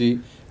Banerjee,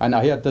 and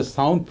I had the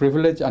sound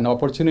privilege and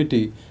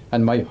opportunity, and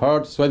my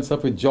heart swells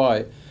up with joy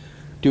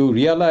to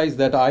realize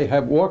that I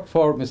have worked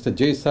for Mr.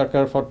 J.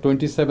 Sarkar for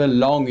 27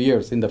 long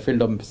years in the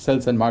field of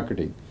sales and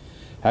marketing.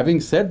 Having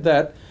said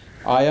that,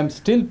 I am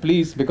still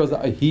pleased because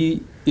he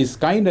is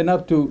kind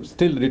enough to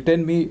still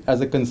retain me as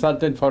a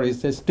consultant for his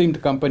esteemed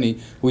company,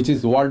 which is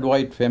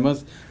worldwide famous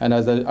and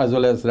as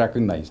well as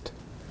recognized.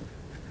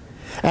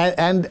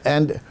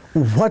 And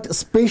what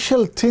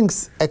special things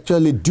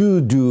actually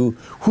do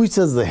which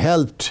has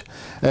helped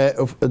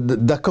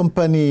the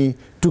company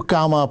to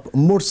come up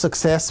more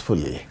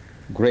successfully?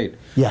 Great.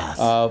 Yes.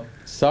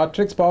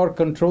 Sartrex Power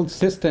Control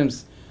Systems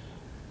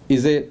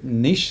is a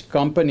niche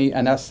company,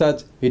 and as such,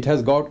 it has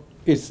got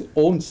its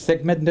own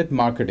segmented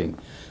marketing.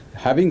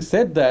 Having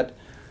said that,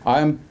 I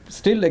am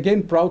still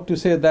again proud to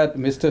say that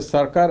Mr.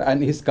 Sarkar and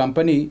his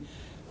company,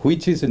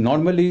 which is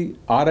normally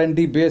R&D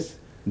based,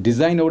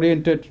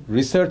 design-oriented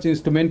research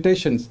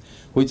instrumentations,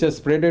 which are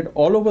spreaded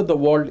all over the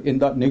world in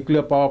the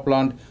nuclear power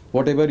plant,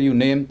 whatever you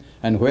name,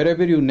 and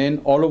wherever you name,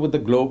 all over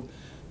the globe.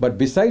 But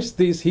besides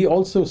this, he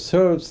also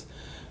serves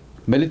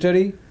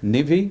military,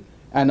 navy,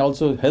 and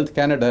also Health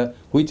Canada,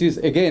 which is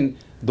again,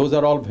 those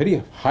are all very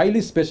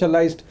highly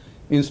specialized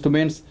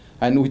instruments,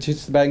 and which is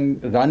been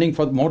running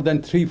for more than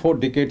 3-4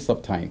 decades of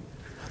time.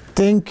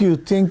 Thank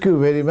you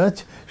very much.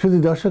 শুধু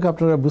দর্শক,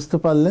 আপনারা বুঝতে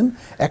পারলেন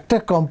একটা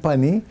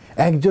company,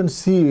 একজন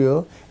CEO,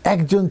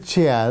 একজন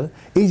chair,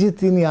 এই যে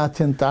তিনি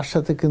আছেন, তার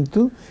সাথে কিন্তু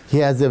he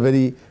has a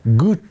very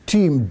good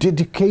team,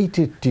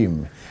 dedicated team.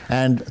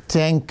 And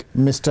thank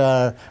mister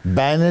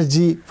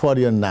Banerjee for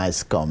your nice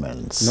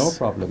comments. No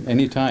problem,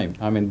 anytime.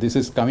 I mean, this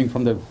is coming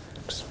from the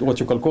what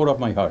you call core of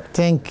my heart.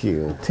 Thank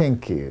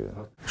you.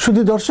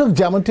 শুধু দর্শক,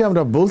 যেমনটি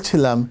আমরা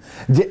বলছিলাম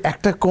যে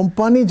একটা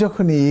company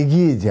যখন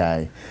এগিয়ে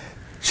যায়,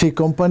 সেই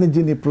কোম্পানির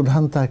যিনি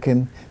প্রধান থাকেন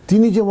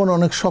তিনি যেমন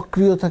অনেক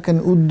সক্রিয় থাকেন,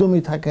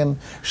 উদ্যমী থাকেন,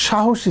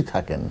 সাহসী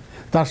থাকেন,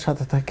 তার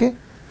সাথে থাকে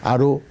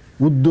আরও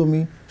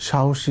উদ্যমী,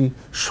 সাহসী,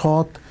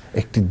 সৎ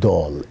একটি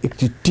দল,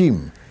 একটি টিম।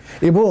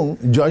 এবং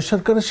জয়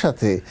সরকারের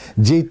সাথে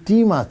যে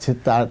টিম আছে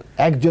তার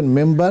একজন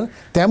মেম্বার,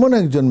 তেমন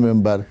একজন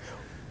মেম্বার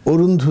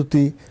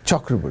অরুন্ধতী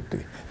চক্রবর্তী।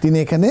 তিনি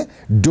এখানে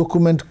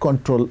ডকুমেন্ট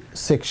কন্ট্রোল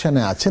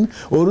সেকশনে আছেন।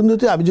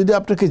 অরুন্ধতী, আমি যদি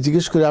আপনাকে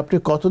জিজ্ঞেস করি, আপনি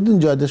কতদিন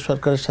জয়দেব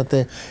সরকারের সাথে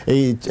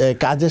এই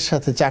কাজের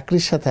সাথে,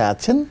 চাকরির সাথে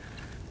আছেন?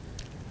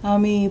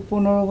 আমি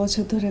 15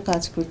 বছর ধরে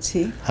কাজ করছি।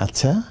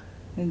 আচ্ছা।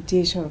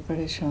 যে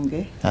সরকারের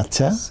সঙ্গে।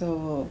 আচ্ছা। সো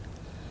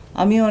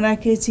আমি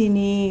ওনাকে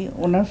চিনি,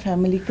 ওনার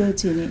ফ্যামিলিকেও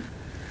চিনি।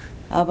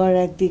 আবার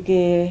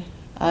একদিকে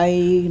I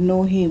know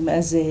him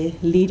as a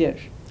leader.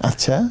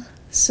 আচ্ছা।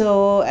 সো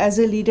অ্যাজ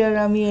এ লিডার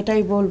আমি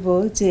এটাই বলবো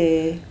যে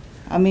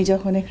আমি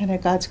যখন এখানে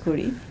কাজ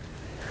করি,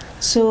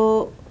 so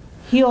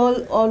he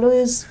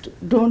always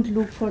don't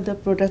look for the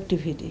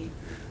productivity,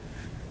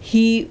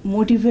 he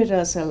motivate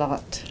us a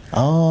lot.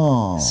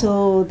 So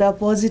the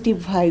positive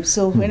vibe.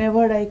 So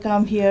whenever I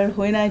come here,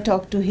 when I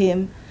talk to him,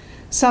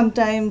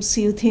 sometimes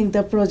you think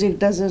the project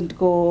doesn't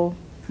go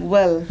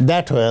well.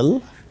 That well?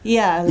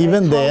 Yeah, like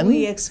even how then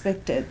we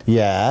expected.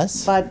 Yes.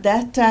 But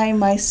that time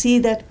I see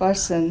that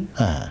person,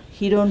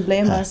 he don't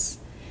blame us.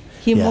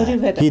 He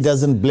motivates us. He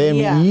doesn't blame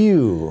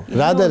you.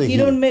 Rather, he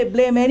don't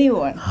blame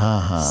anyone.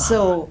 So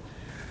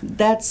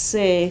that's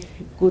a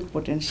good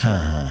potential.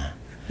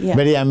 Yeah.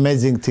 Very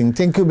amazing thing.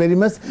 Thank you very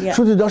much.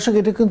 শুধু দর্শক,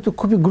 এটা কিন্তু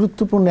খুবই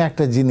গুরুত্বপূর্ণ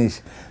একটা জিনিস।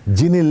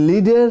 যিনি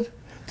leader,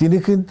 তিনি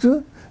কিন্তু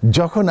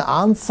যখন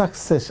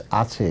আনসাকসেস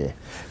আছে,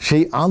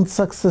 সেই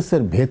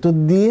আনসাকসেসের ভেতর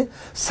দিয়ে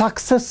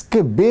সাকসেসকে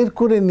বের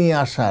করে নিয়ে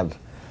আসার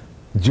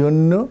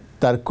জন্য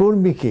তার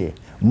কর্মীকে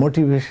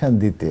মোটিভেশন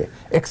দিতে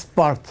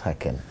এক্সপার্ট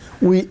থাকেন।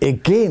 We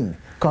again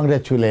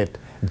congratulate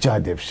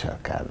Joydeb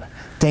Sarkar.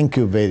 Thank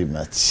you very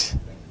much.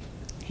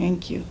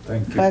 Thank you.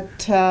 But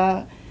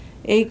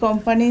এই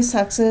কোম্পানির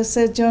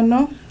সাকসেসের জন্য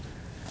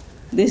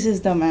this is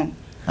the man.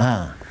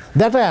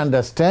 That I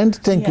understand.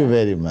 Thank you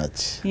very much.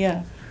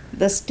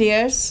 The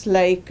stairs,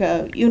 like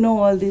you know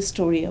all this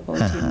story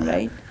about him,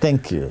 right?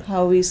 Thank you.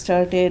 How we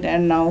started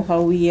and now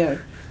how we are.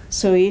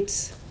 So it's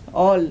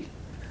all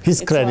his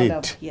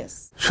credit. Yes.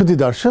 শুধু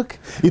দর্শক,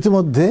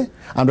 ইতিমধ্যে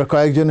আমরা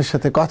কয়েকজনের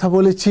সাথে কথা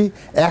বলেছি,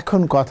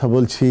 এখন কথা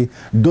বলছি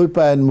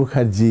দৈপায়ন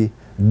মুখার্জি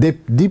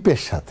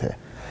দীপের সাথে।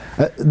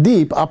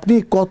 দীপ, আপনি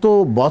কত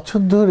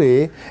বছর ধরে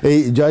এই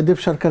জয়দেব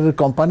সরকারের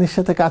কোম্পানির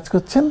সাথে কাজ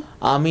করছেন?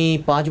 আমি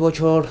 5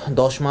 বছর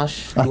 10 মাস,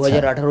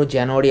 2018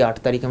 জানুয়ারি 8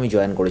 তারিখ আমি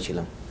জয়েন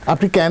করেছিলাম।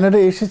 আপনি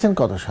কানাডায় এসেছেন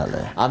কত সালে?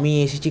 আমি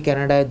এসেছি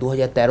কানাডায়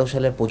 2013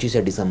 সালের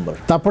 25শে ডিসেম্বর।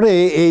 তারপরে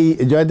এই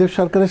জয়দেব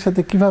সরকারের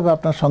সাথে কিভাবে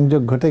আপনার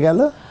সংযোগ ঘটে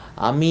গেল?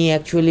 আমি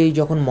অ্যাকচুয়ালি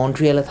যখন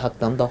মন্ট্রিয়ালে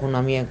থাকতাম তখন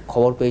আমি এক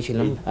খবর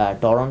পেয়েছিলাম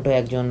টরন্টো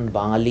একজন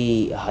বাঙালি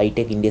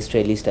হাইটেক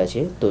ইন্ডাস্ট্রিয়ালিস্ট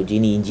আছে, তো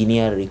যিনি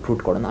ইঞ্জিনিয়ার রিক্রুট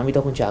করেন। আমি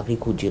তখন চাকরি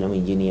খুঁজছিলাম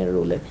ইঞ্জিনিয়ার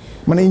রোলে।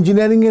 মানে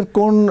ইঞ্জিনিয়ারিং এর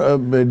কোন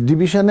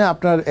ডিভিশনে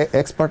আপনার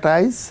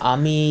এক্সপার্টাইজ?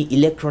 আমি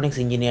ইলেকট্রনিক্স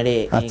ইঞ্জিনিয়ারে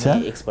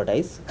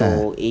এক্সপার্টাইজ। তো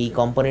এই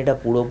কোম্পানিটা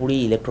পুরোপুরি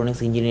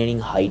ইলেকট্রনিক্স ইঞ্জিনিয়ারিং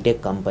হাইটেক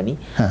কোম্পানি।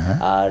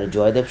 আর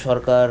জয়দেব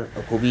সরকার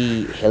খুবই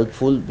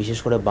হেল্পফুল, বিশেষ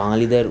করে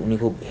বাঙালিদের উনি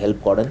খুব হেল্প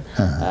করেন।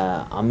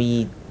 আমি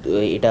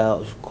এটা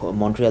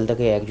মন্ট্রিয়াল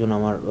থেকে একজন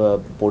আমার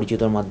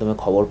পরিচিতর মাধ্যমে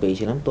খবর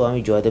পেয়েছিলাম, তো আমি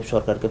জয়দেব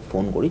সরকারকে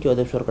ফোন করি।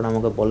 জয়দেব সরকার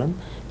আমাকে বলেন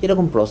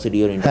যেরকম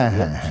প্রসিডিওর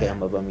ইন্টারভিউ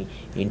সেরকমভাবে আমি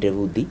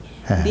ইন্টারভিউ দিই,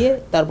 দিয়ে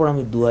তারপর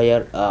আমি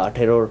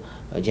 2018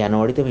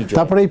 জানুয়ারিতে আমি।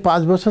 তারপরে এই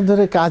 5 বছর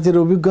ধরে কাজের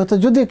অভিজ্ঞতা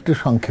যদি একটু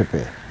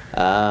সংক্ষেপে।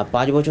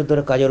 5 বছর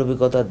ধরে কাজের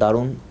অভিজ্ঞতা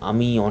দারুণ।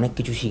 আমি অনেক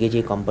কিছু শিখেছি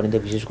এই কোম্পানিতে।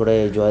 বিশেষ করে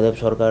জয়দেব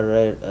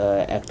সরকারের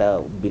একটা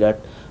বিরাট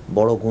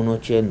বড় গুণ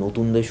হচ্ছে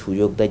নতুনদের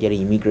সুযোগ দেয়, যারা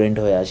ইমিগ্রেন্ট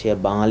হয়ে আসে আর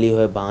বাঙালি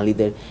হয়ে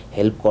বাঙালিদের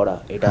হেল্প করা।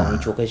 এটা আমি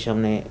চোখের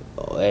সামনে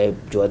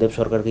জয়দেব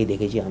সরকারকেই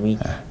দেখেছি। আমি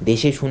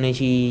দেশে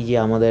শুনেছি যে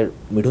আমাদের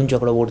মিঠুন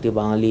চক্রবর্তী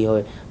বাঙালি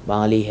হয়ে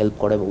বাঙালি হেল্প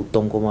করে,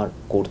 উত্তম কুমার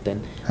করতেন।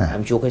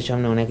 আমি চোখের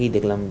সামনে অনেকেই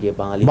দেখলাম যে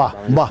বাঙালি।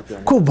 বাহ,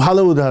 খুব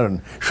ভালো উদাহরণ।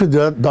 শুধু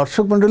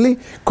দর্শক মণ্ডলী,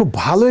 খুব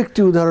ভালো একটি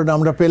উদাহরণ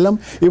আমরা পেলাম।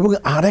 এবং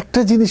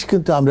আরেকটা জিনিস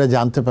কিন্তু আমরা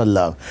জানতে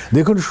পারলাম,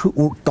 দেখুন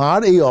তার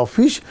এই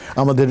অফিস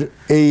আমাদের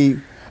এই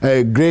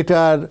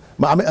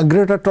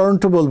গ্রেটার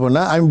টরন্টো বলবো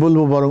না, আমি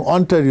বলবো বরং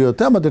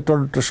অন্টারিওতে, আমাদের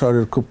টরন্টো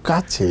শহরের খুব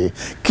কাছে।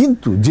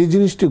 কিন্তু যে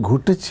জিনিসটি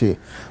ঘটেছে,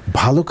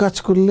 ভালো কাজ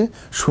করলে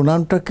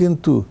সুনামটা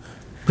কিন্তু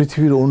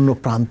পৃথিবীর অন্য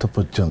প্রান্ত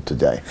পর্যন্ত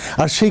যায়।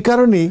 আর সেই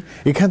কারণেই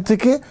এখান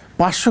থেকে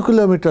 500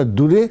 কিলোমিটার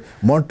দূরে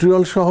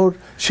মন্ট্রিয়াল শহর,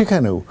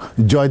 সেখানেও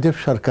জয়দেব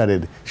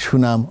সরকারের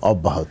সুনাম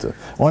অব্যাহত।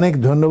 অনেক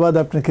ধন্যবাদ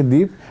আপনাকে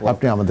দীপ,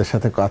 আপনি আমাদের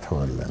সাথে কথা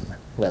বললেন।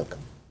 ওয়েলকাম।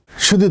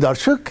 শুধু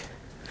দর্শক,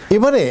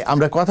 এবারে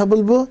আমরা কথা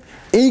বলবো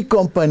এই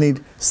কোম্পানির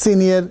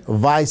সিনিয়র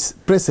ভাইস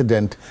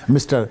প্রেসিডেন্ট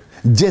মিস্টার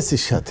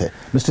জেসির সাথে।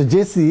 Mister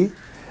JC,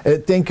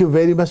 thank you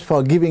very much for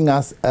giving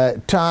us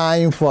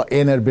time for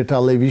NRB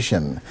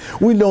television.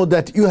 We know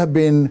that you have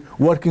been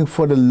working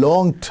for a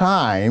long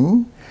time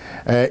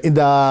in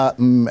the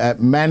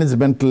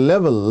management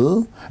level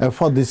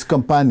for this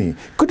company.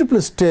 Could you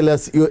please tell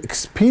us your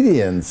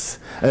experience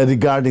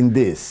regarding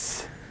this?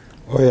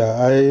 Oh yeah,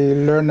 I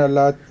learn a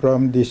lot from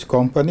this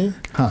company,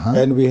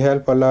 and we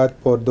help a lot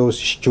for those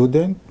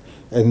students,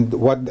 and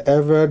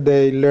whatever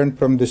they learn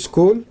from the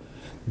school,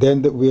 then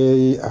we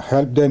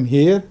help them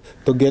here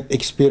to get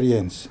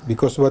experience,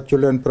 because what you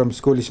learn from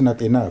school is not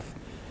enough,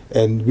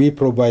 and we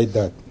provide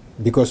that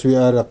because we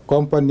are a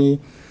company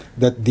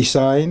that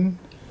design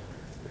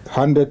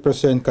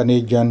 100%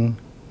 Canadian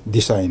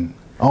design.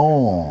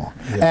 Oh,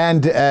 yeah.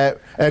 And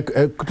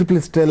could you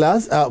please tell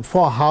us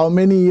for how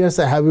many years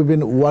have you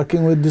been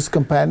working with this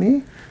company?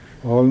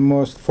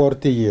 Almost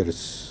 40 years.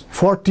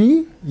 40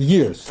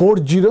 years.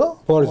 40?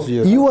 40.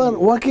 You are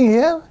working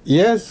here?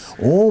 Yes.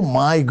 Oh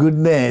my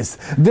goodness.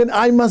 Then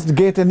I must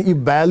get an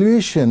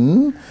evaluation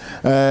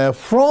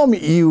from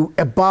you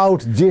about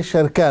Jay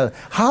Sharkar.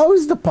 How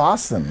is the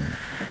person?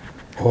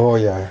 Oh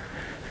yeah.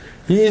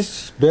 He is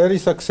very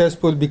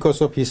successful because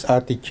of his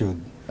attitude.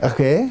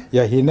 Okay.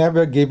 Yeah, he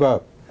never gave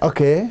up.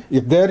 Okay.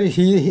 If there is,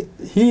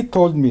 he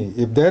told me,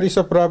 if there is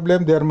a problem,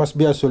 there must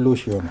be a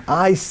solution.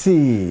 I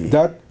see.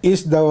 That is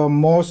the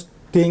most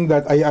thing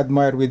that I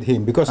admire with him,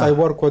 because I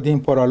work with him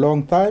for a long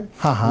time.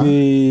 We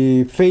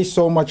face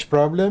so much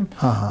problem,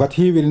 but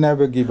he will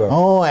never give up.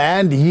 Oh,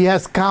 and he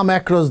has come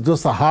across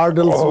those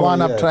hurdles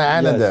one after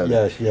another.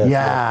 Yes.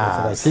 That's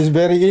right. He's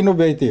very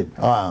innovative,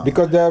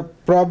 because there are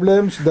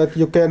problems that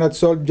you cannot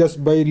solve just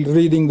by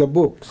reading the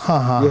books.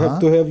 You have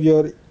to have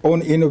your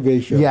own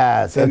innovation.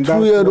 Yes, and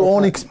through your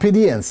own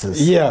experiences.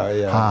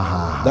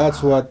 Yeah. That's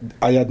what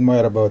I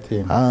admire about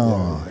him.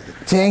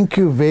 Thank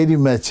you very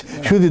much.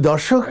 শুধু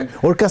দর্শক,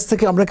 ওর কাছ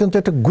থেকে আমরা কিন্তু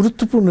একটা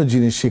গুরুত্বপূর্ণ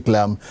জিনিস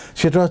শিখলাম,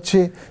 সেটা হচ্ছে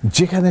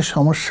যেখানে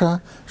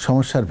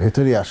সমস্যার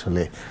ভেতরে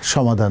আসলে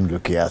সমাধান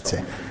লুকিয়ে আছে।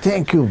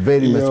 Thank you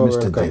very much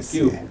mister JC.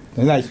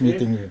 Nice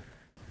meeting you.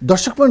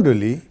 দর্শক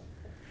মণ্ডলী,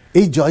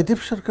 এই জয়দেব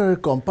সরকারের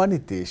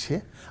কোম্পানিতে এসে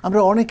আমরা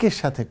অনেকের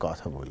সাথে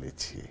কথা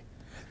বলেছি,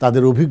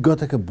 তাদের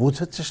অভিজ্ঞতাকে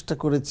বোঝার চেষ্টা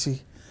করেছি,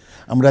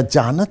 আমরা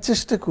জানার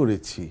চেষ্টা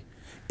করেছি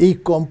এই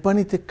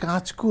কোম্পানিতে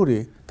কাজ করে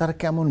তারা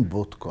কেমন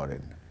বোধ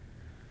করেন।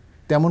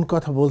 তেমন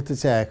কথা বলতে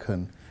চাই এখন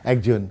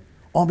একজন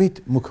অমিত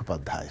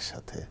মুখোপাধ্যায়ের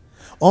সাথে।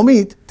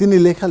 অমিত, তিনি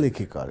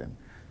লেখালেখি করেন,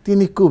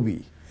 তিনি কবি,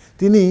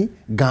 তিনি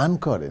গান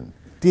করেন,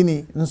 তিনি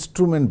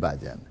ইনস্ট্রুমেন্ট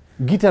বাজান,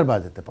 গিটার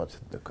বাজাতে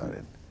পছন্দ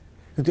করেন,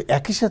 কিন্তু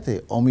একই সাথে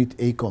অমিত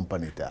এই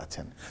কোম্পানিতে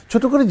আছেন।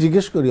 ছোট করে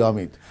জিজ্ঞেস করি,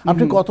 অমিত,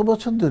 আপনি কত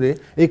বছর ধরে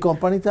এই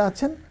কোম্পানিতে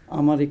আছেন?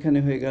 আমার এখানে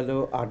হয়ে গেল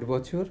 8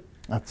 বছর।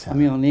 আচ্ছা।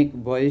 আমি অনেক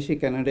বয়সে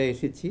কানাডায়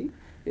এসেছি,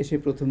 এসে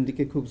প্রথম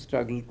দিকে খুব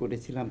স্ট্রাগল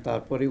করেছিলাম,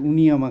 তারপরে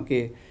উনি আমাকে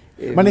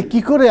মানে কি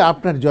করে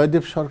আপনার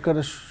জয়দেব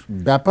সরকারের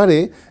ব্যাপারে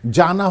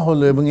জানা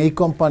হলো এবং এই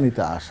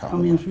কোম্পানিতে আসা?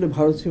 আমি আসলে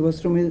ভারত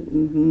সেবাশ্রমে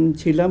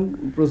ছিলাম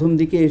প্রথম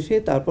দিকে এসে,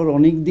 তারপর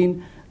অনেক দিন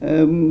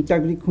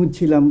চাকরি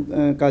খুঁজছিলাম,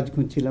 কাজ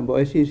খুঁজছিলাম,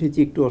 বয়সে এসেছি,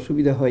 একটু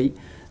অসুবিধা হয়।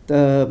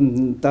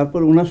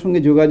 তারপর ওনার সঙ্গে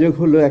যোগাযোগ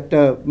হলো একটা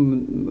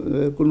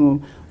কোনো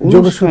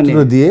অনুষ্ঠানে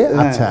দিয়ে,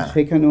 আচ্ছা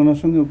সেখানে ওনার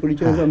সঙ্গে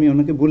পরিচয় হলো, আমি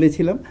ওনাকে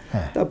বলেছিলাম,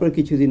 তারপর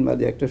কিছুদিন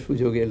বাদে একটা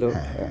সুযোগ এলো,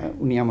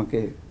 উনি আমাকে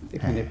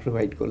এখানে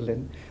প্রোভাইড করলেন।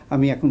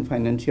 আমি এখন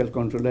ফাইন্যান্সিয়াল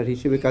কন্ট্রোলার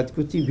হিসেবে কাজ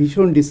করছি।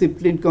 ভীষণ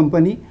ডিসিপ্লিন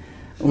কোম্পানি,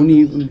 উনি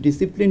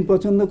ডিসিপ্লিন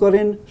পছন্দ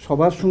করেন,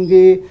 সবার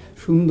সঙ্গে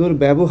সুন্দর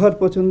ব্যবহার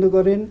পছন্দ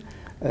করেন,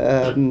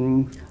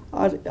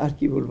 আর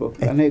কি বলবো,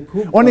 মানে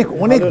খুব অনেক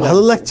অনেক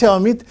ভালো লাগছে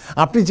অমিত,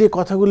 আপনি যে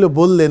কথাগুলো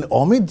বললেন,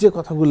 অমিত যে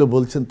কথাগুলো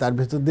বলছেন তার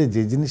ভেতর দিয়ে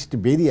যে জিনিসটি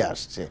বেরিয়ে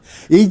আসছে,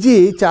 এই যে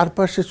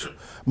চারপাশে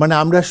মানে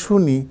আমরা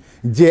শুনি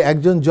যে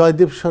একজন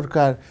জয়দেব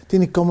সরকার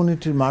তিনি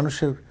কমিউনিটির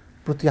মানুষের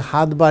প্রতি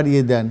হাত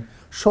বাড়িয়ে দেন,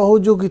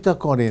 সহযোগিতা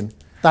করেন,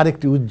 তার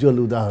একটি উজ্জ্বল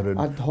উদাহরণ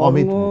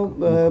ধর্ম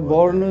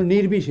বর্ণ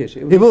নির্বিশেষে,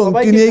 এবং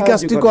তিনি এই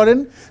কাজটি করেন,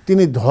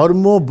 তিনি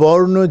ধর্ম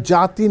বর্ণ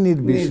জাতি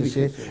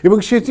নির্বিশেষে, এবং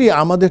সেটি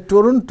আমাদের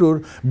টরন্টোর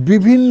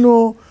বিভিন্ন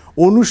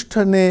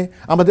অনুষ্ঠানে,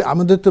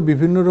 আমাদের তো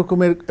বিভিন্ন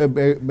রকমের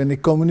মানে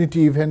কমিউনিটি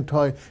ইভেন্ট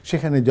হয়,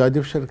 সেখানে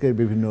জয়দেব সরকারের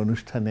বিভিন্ন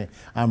অনুষ্ঠানে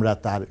আমরা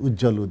তার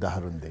উজ্জ্বল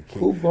উদাহরণ দেখি।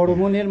 খুব বড়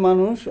মনের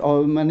মানুষ,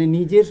 মানে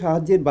নিজের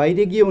সাহায্যের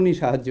বাইরে গিয়ে উনি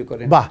সাহায্য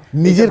করেন, বাহ,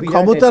 নিজের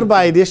ক্ষমতার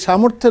বাইরে,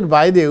 সামর্থ্যের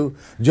বাইরেও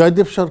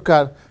জয়দেব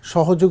সরকার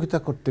সহযোগিতা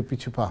করতে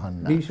পিছু পান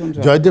না।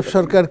 জয়দেব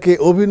সরকারকে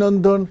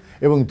অভিনন্দন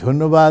এবং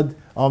ধন্যবাদ।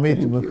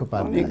 অমিত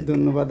মুখোপাধ্যায়, অনেক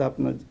ধন্যবাদ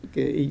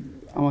আপনাকে, এই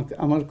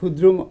আমার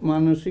ক্ষুদ্র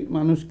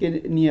মানুষকে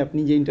নিয়ে আপনি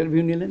যে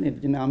ইন্টারভিউ নিলেন, এর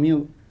জন্য আমিও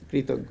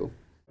কৃতজ্ঞ।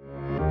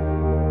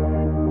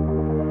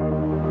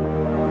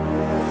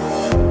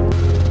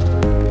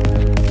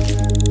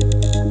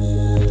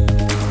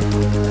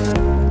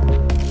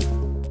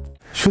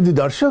 শুধু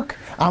দর্শক,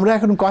 আমরা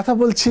এখন কথা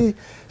বলছি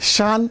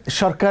শান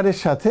সরকারের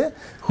সাথে,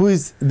 who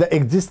is the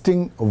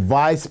existing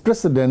vice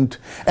president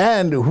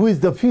and who is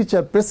the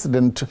future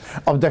president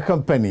of the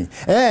company.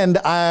 And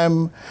I'm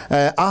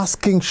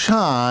asking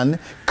Shan,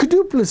 could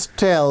you please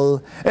tell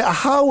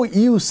how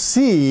you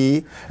see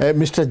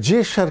Mr. J.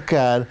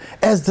 Sarkar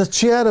as the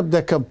chair of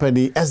the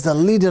company, as the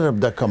leader of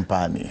the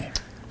company?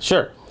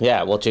 Sure.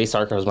 Yeah. Well, Jay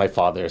Sarkar was my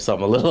father, so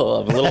I'm a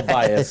little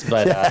biased,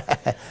 but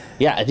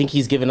yeah, I think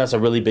he's given us a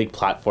really big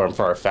platform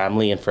for our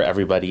family and for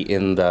everybody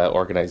in the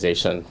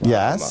organization.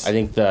 Yes. I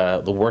think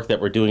the work that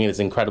we're doing is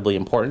incredibly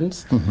important.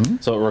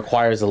 So it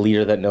requires a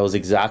leader that knows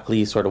exactly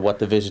sort of what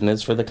the vision is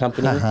for the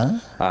company,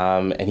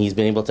 and he's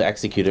been able to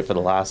execute it for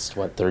the last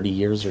 30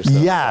 years or so.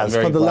 Yes,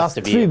 for the last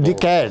 3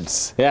 decades.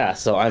 Yeah.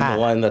 So I'm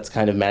the one that's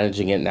kind of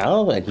managing it now,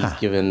 and he's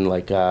given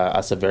like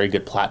us a very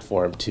good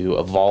platform to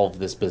evolve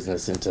this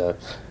business into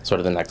sort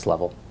of the next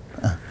level.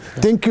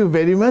 Thank you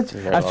very much.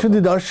 আর শুধু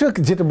দর্শক,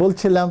 যেটা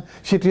বলছিলাম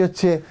সেটি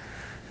হচ্ছে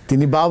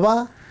তিনি বাবা,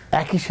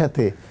 একই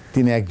সাথে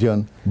তিনি একজন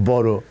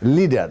বড়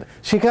লিডার,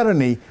 সে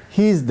কারণেই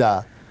he is the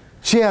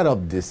chair of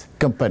this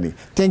company.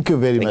 Thank you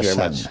very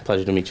much.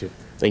 Pleasure to meet you.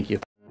 Thank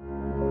you.